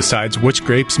government decides which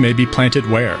grapes may be planted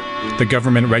where. The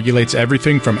government regulates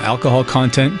everything from alcohol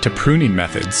content to pruning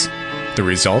methods. The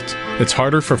result? It's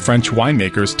harder for French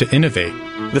winemakers to innovate.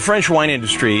 The French wine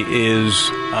industry is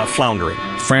floundering.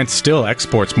 France still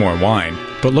exports more wine,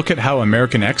 but look at how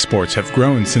American exports have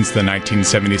grown since the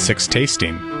 1976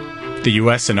 tasting. The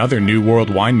U.S. and other New World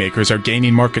winemakers are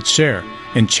gaining market share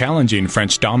and challenging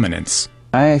French dominance.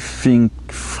 I think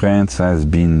France has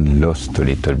been lost a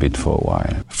little bit for a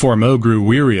while. Formeau grew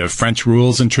weary of French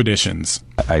rules and traditions.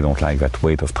 I don't like that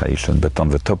weight of tradition, but on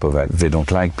the top of that, they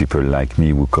don't like people like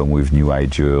me who come with new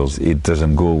ideas. It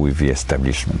doesn't go with the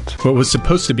establishment. What was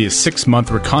supposed to be a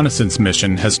 6-month reconnaissance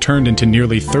mission has turned into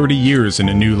nearly 30 years in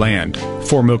a new land.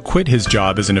 Formeau quit his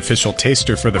job as an official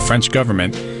taster for the French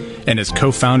government, and as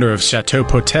co-founder of Chateau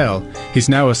Potel, he's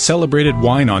now a celebrated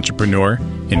wine entrepreneur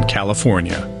in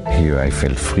California. Here I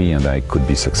felt free and I could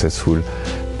be successful,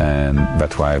 and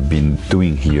that's why I've been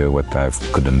doing here what I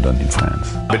couldn't done in France.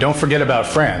 But don't forget about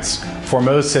France.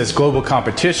 Formeau says global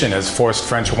competition has forced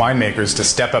French winemakers to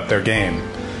step up their game,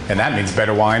 and that means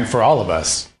better wine for all of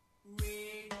us.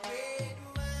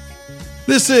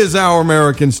 This is Our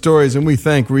American Stories, and we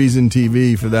thank Reason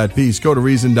TV for that piece. Go to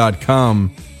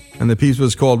Reason.com, and the piece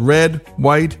was called Red,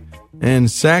 White,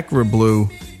 and Sacre Bleu.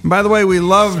 And by the way, we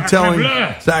love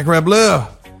Sacre Bleu.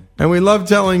 And we love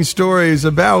telling stories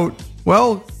about,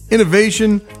 well,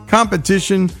 innovation,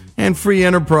 competition, and free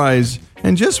enterprise,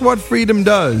 and just what freedom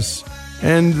does.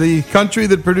 And the country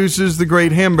that produces the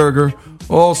great hamburger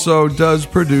also does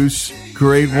produce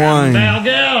great wine.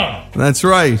 That's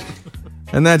right.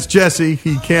 And that's Jesse.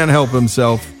 He can't help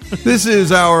himself. This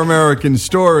is Our American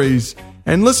Stories.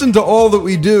 And listen to all that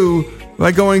we do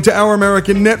by going to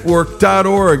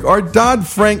OurAmericanNetwork.org. Our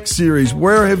Dodd-Frank series,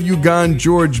 Where Have You Gone,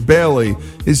 George Bailey,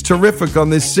 is terrific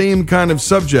on this same kind of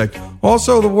subject.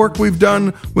 Also, the work we've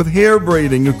done with hair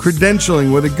braiding or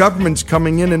credentialing, where the government's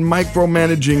coming in and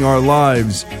micromanaging our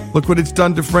lives. Look what it's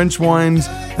done to French wines,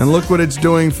 and look what it's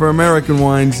doing for American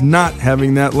wines, not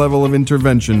having that level of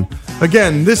intervention.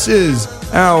 Again, this is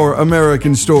Our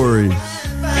American Stories.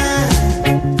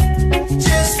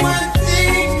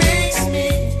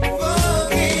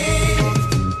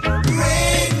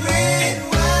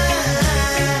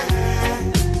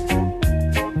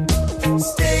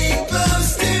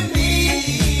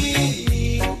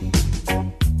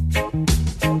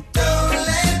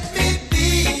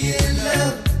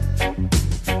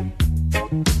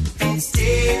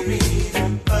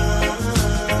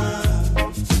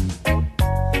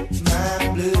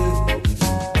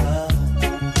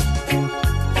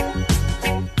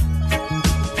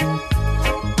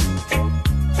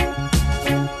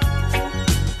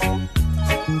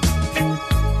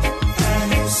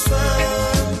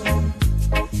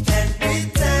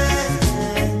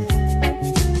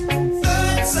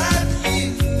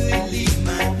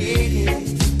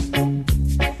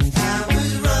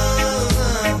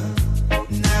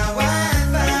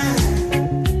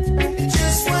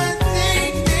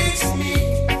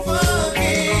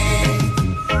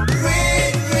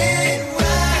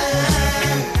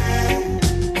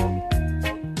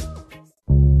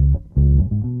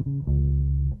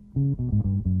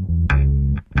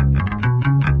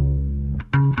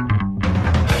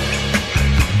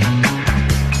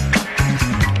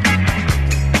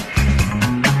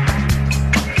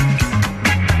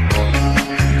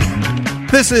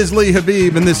 This is Lee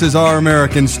Habib, and this is Our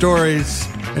American Stories.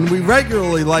 And we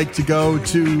regularly like to go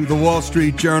to the Wall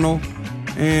Street Journal,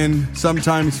 and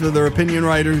sometimes for their opinion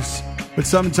writers, but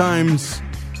sometimes,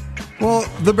 well,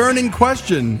 the burning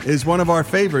question is one of our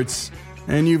favorites.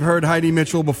 And you've heard Heidi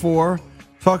Mitchell before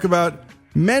talk about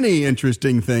many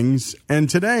interesting things. And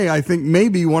today, I think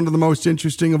maybe one of the most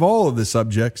interesting of all of the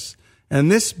subjects.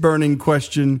 And this burning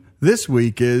question this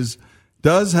week is,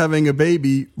 does having a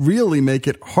baby really make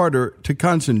it harder to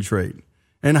concentrate?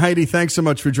 And Heidi, thanks so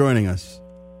much for joining us.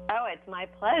 Oh, it's my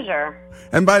pleasure.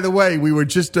 And by the way, we were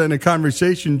just in a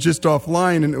conversation just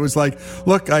offline, and it was like,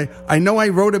 look, I know I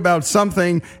wrote about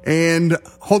something, and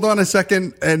hold on a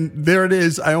second, and there it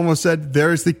is. I almost said,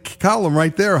 there's the column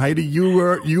right there, Heidi. You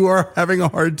are having a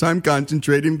hard time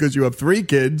concentrating because you have 3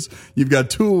 kids. You've got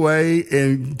 2 away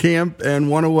in camp and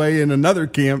 1 away in another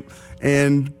camp.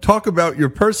 And talk about your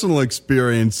personal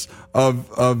experience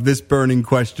of this burning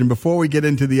question before we get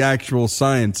into the actual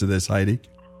science of this, Heidi.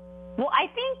 Well, I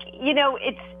think,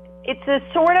 it's a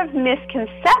sort of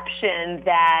misconception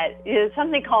that is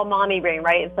something called mommy brain,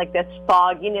 right? It's like this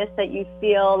fogginess that you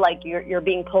feel like you're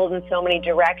being pulled in so many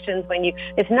directions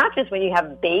it's not just when you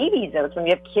have babies, though, it's when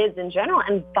you have kids in general,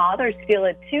 and fathers feel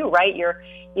it too, right?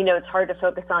 It's hard to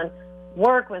focus on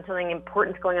work when something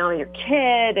important is going on with your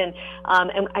kid, and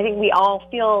I think we all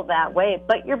feel that way.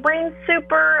 But your brain's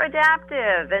super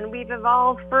adaptive, and we've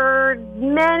evolved for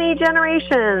many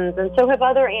generations, and so have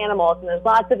other animals. And there's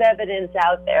lots of evidence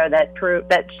out there that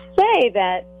say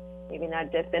that, maybe not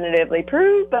definitively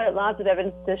prove, but lots of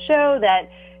evidence to show that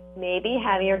maybe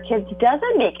having your kids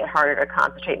doesn't make it harder to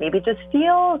concentrate. Maybe it just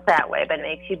feels that way, but it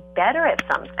makes you better at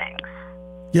some things.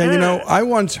 Yeah, I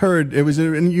once heard, it was a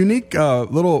unique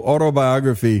little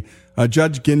autobiography.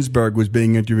 Judge Ginsburg was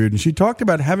being interviewed, and she talked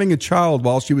about having a child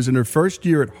while she was in her first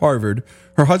year at Harvard.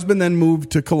 Her husband then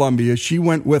moved to Columbia. She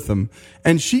went with him.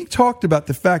 And she talked about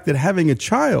the fact that having a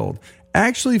child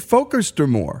actually focused her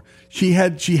more. She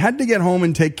had to get home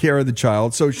and take care of the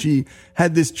child, so she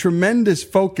had this tremendous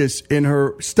focus in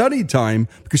her study time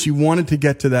because she wanted to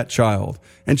get to that child.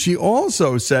 And she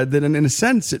also said that in a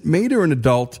sense it made her an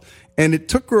adult, and it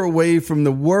took her away from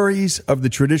the worries of the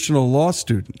traditional law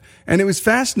student. And it was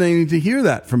fascinating to hear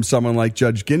that from someone like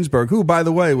Judge Ginsburg, who, by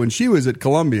the way, when she was at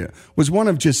Columbia, was one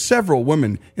of just several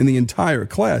women in the entire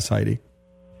class, Heidi.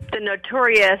 The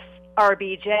notorious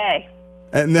RBJ.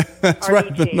 And that's RBG.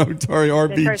 Right, the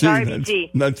notorious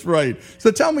RBG. That's right. So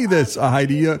tell me this,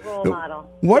 Heidi. Role model.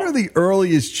 What are the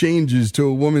earliest changes to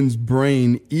a woman's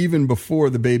brain even before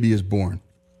the baby is born?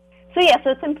 So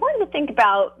it's important to think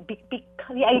about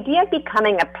the idea of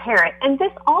becoming a parent, and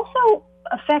this also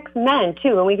affects men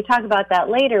too, and we can talk about that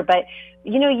later, but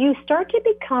you start to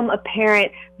become a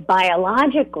parent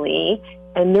biologically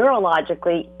and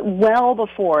neurologically well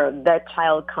before the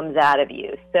child comes out of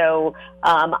you. So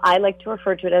I like to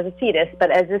refer to it as a fetus, but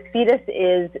as this fetus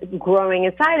is growing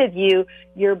inside of you,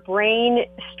 your brain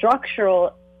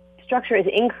structure is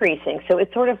increasing. So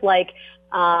it's sort of like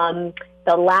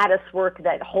the lattice work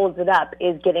that holds it up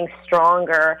is getting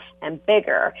stronger and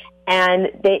bigger. And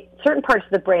certain parts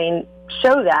of the brain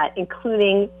show that,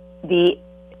 including the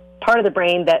part of the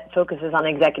brain that focuses on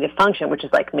executive function, which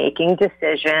is like making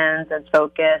decisions and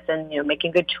focus and,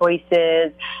 making good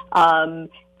choices.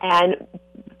 And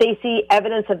they see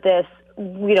evidence of this,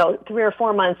 3 or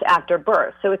 4 months after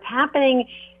birth. So it's happening,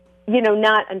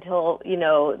 not until,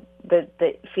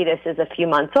 the fetus is a few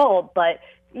months old, but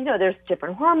there's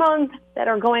different hormones that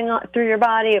are going on through your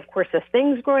body. Of course, there's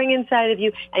things growing inside of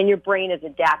you, and your brain is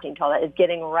adapting to all that, is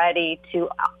getting ready to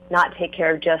not take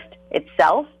care of just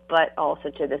itself, but also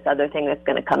to this other thing that's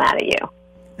going to come out of you.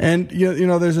 And,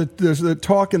 there's a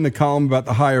talk in the column about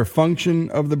the higher function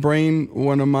of the brain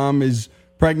when a mom is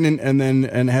pregnant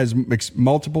and has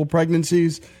multiple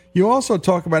pregnancies. You also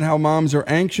talk about how moms are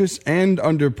anxious and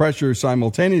under pressure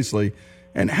simultaneously.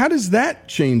 And how does that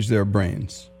change their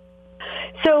brains?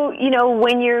 So,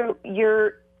 when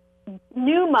your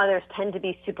new mothers tend to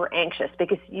be super anxious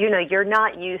because, you're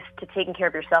not used to taking care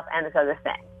of yourself and this other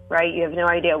thing, right? You have no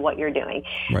idea what you're doing.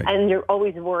 Right. And you're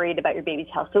always worried about your baby's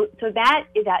health. So that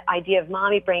idea of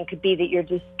mommy brain could be that you're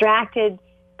distracted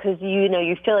because,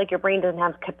 you feel like your brain doesn't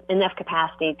have enough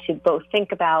capacity to both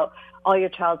think about all your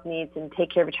child's needs and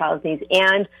take care of your child's needs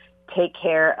and take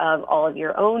care of all of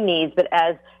your own needs. But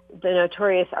as the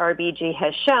notorious RBG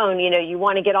has shown, you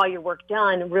want to get all your work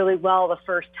done really well the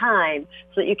first time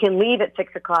so that you can leave at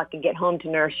 6 o'clock and get home to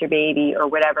nurse your baby or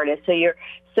whatever it is.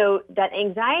 So that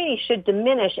anxiety should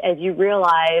diminish as you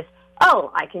realize,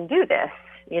 oh, I can do this,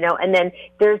 and then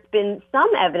there's been some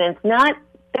evidence, not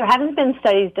there haven't been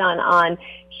studies done on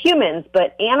humans,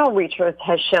 but animal research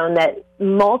has shown that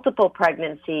multiple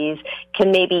pregnancies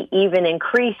can maybe even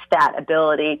increase that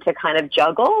ability to kind of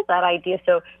juggle that idea.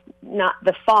 So not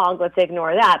the fog, let's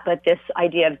ignore that, but this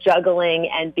idea of juggling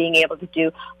and being able to do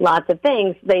lots of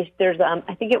things. There's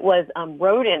I think it was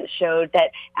rodents showed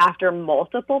that after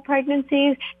multiple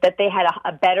pregnancies that they had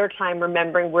a better time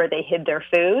remembering where they hid their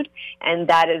food, and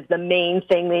that is the main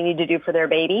thing they need to do for their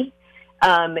baby.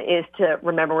 Is to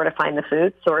remember where to find the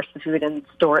food, source the food, and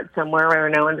store it somewhere where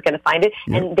no one's going to find it.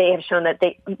 Yep. And they have shown that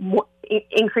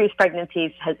increased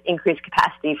pregnancies has increased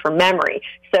capacity for memory.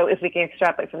 So if we can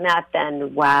extrapolate from that,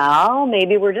 then, well,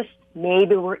 maybe we're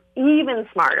even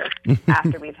smarter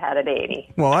after we've had a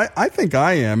baby. Well, I think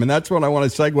I am, and that's what I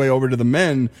want to segue over to the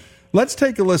men. Let's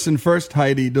take a listen first,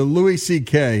 Heidi, to Louis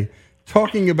C.K.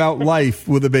 talking about life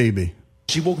with a baby.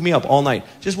 She woke me up all night.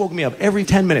 Just woke me up every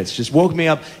 10 minutes. Just woke me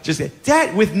up. Just,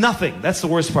 Dad, with nothing. That's the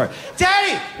worst part.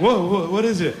 Daddy! Whoa, what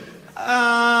is it? You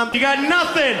got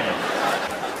nothing!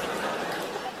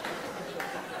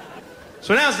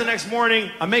 So now it's the next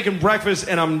morning. I'm making breakfast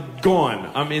and I'm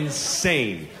gone. I'm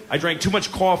insane. I drank too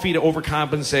much coffee to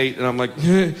overcompensate, and I'm like,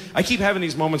 I keep having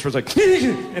these moments where it's like,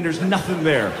 and there's nothing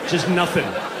there. Just nothing.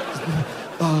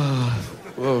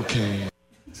 Okay.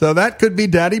 So that could be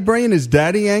daddy brain. Is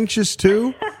daddy anxious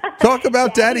too? Talk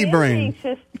about daddy brain.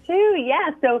 Anxious too, yeah.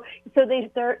 So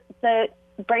the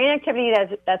brain activity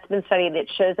that's been studied, it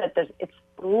shows that it's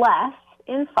less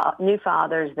in new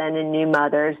fathers than in new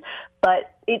mothers,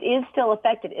 but it is still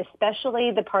affected,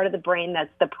 especially the part of the brain that's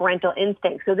the parental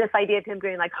instinct. So this idea of him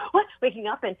going like, what, waking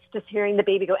up and just hearing the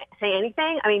baby go say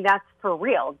anything, I mean, that's for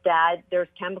real. There's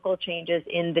chemical changes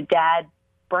in the dad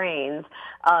brains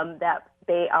that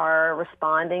they are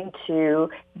responding to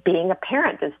being a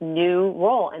parent, this new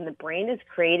role. And the brain is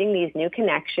creating these new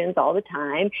connections all the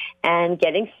time and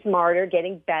getting smarter,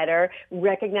 getting better,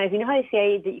 recognizing, you know how they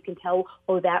say that you can tell,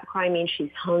 oh, that cry means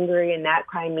she's hungry and that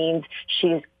cry means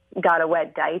she's got a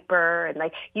wet diaper. And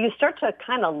like, you start to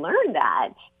kind of learn that,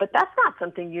 but that's not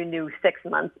something you knew 6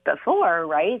 months before,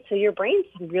 right? So your brain's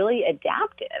really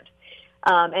adaptive.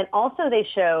 And also they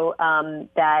show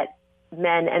that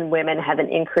men and women have an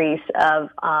increase of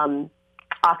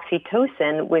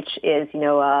oxytocin, which is,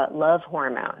 a love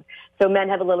hormone. So men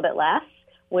have a little bit less.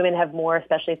 Women have more,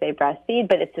 especially if they breastfeed,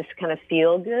 but it's this kind of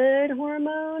feel-good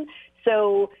hormone.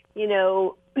 So,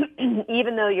 even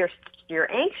though you're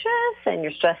anxious and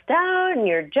you're stressed out and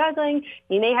you're juggling,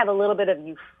 you may have a little bit of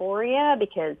euphoria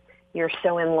because you're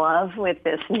so in love with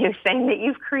this new thing that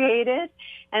you've created.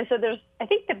 And so I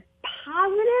think the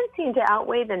positives seem to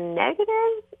outweigh the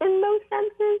negatives in most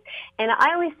senses. And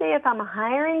I always say if I'm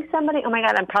hiring somebody, oh my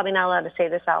God, I'm probably not allowed to say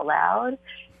this out loud,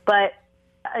 but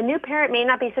a new parent may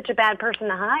not be such a bad person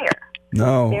to hire.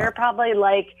 No. They're probably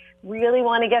really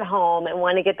want to get home and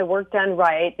want to get the work done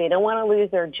right. They don't want to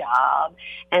lose their job.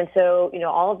 And so,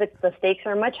 all of the stakes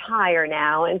are much higher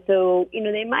now. And so,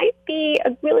 they might be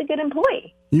a really good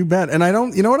employee. You bet. And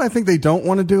you know what I think they don't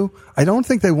want to do? I don't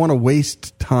think they want to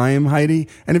waste time, Heidi.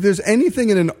 And if there's anything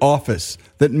in an office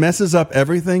that messes up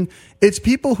everything, it's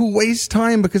people who waste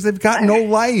time because they've got no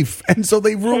life. And so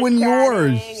they ruin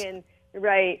yours.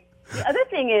 Right. The other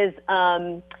thing is,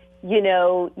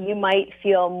 you might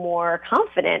feel more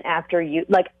confident after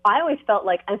I always felt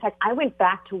in fact, I went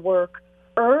back to work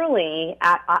early.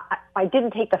 I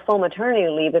didn't take the full maternity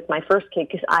leave with my first kid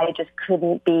because I just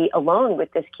couldn't be alone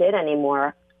with this kid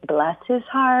anymore. Bless his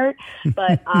heart.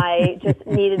 But I just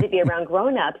needed to be around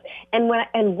grown-ups.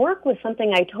 And work was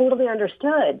something I totally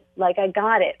understood. I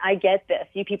got it. I get this.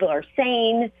 You people are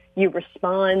sane. You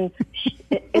respond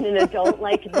in an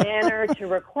adult-like manner to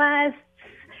requests.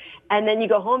 And then you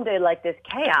go home to this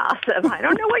chaos of, I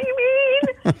don't know what you mean.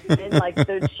 And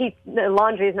the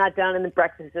laundry is not done and the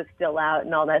breakfast is still out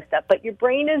and all that stuff. But your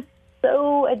brain is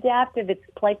so adaptive. It's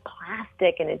like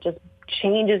plastic and it just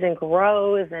changes and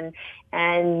grows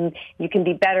and you can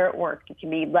be better at work. You can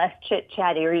be less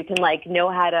chit-chatty, or you can know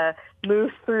how to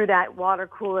move through that water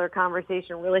cooler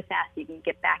conversation really fast. You can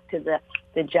get back to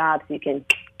the job so you can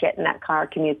get in that car,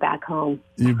 commute back home.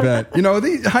 You bet.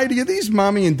 Heidi, are these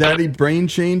mommy and daddy brain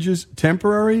changes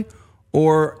temporary,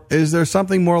 or is there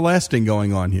something more lasting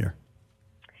going on here?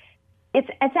 It's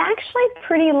actually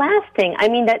pretty lasting. I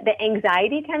mean, the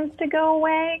anxiety tends to go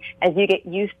away as you get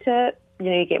used to,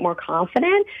 you get more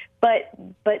confident. But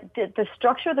the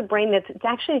structure of the brain,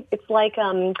 it's like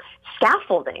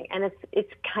scaffolding, and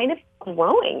it's kind of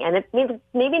growing, and it's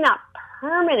maybe not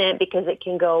permanent because it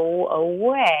can go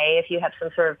away if you have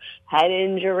some sort of head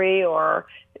injury or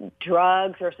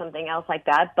drugs or something else like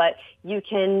that. But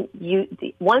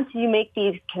once you make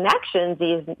these connections,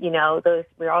 those,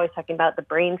 we're always talking about the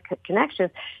brain's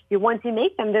connections, once you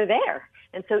make them, they're there.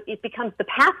 And so it becomes, the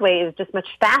pathway is just much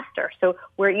faster. So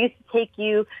where it used to take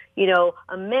you,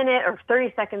 a minute or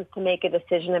 30 seconds to make a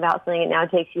decision about something, it now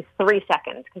takes you 3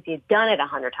 seconds because you've done it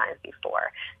 100 times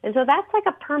before. And so that's like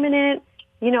a permanent,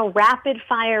 rapid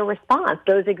fire response.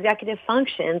 Those executive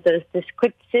functions, those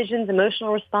quick decisions,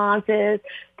 emotional responses,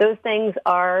 those things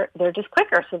they're just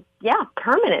quicker. So yeah,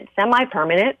 permanent,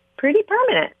 semi-permanent, pretty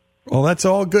permanent. Well, that's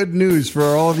all good news for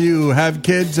all of you who have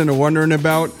kids and are wondering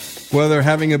about whether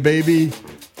having a baby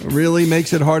really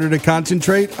makes it harder to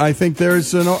concentrate. I think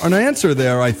there's an answer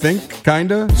there, I think.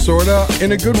 Kinda, sorta,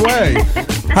 in a good way.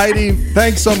 Heidi,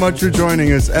 thanks so much for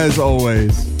joining us, as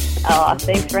always. Oh,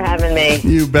 thanks for having me.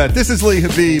 You bet. This is Lee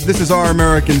Habib. This is Our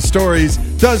American Stories.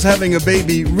 Does having a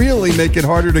baby really make it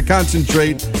harder to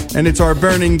concentrate? And it's our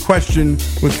burning question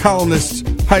with columnist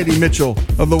Heidi Mitchell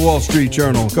of the Wall Street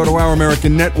Journal. Go to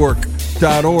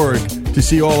OurAmericanNetwork.org to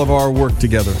see all of our work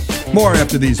together. More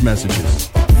after these messages.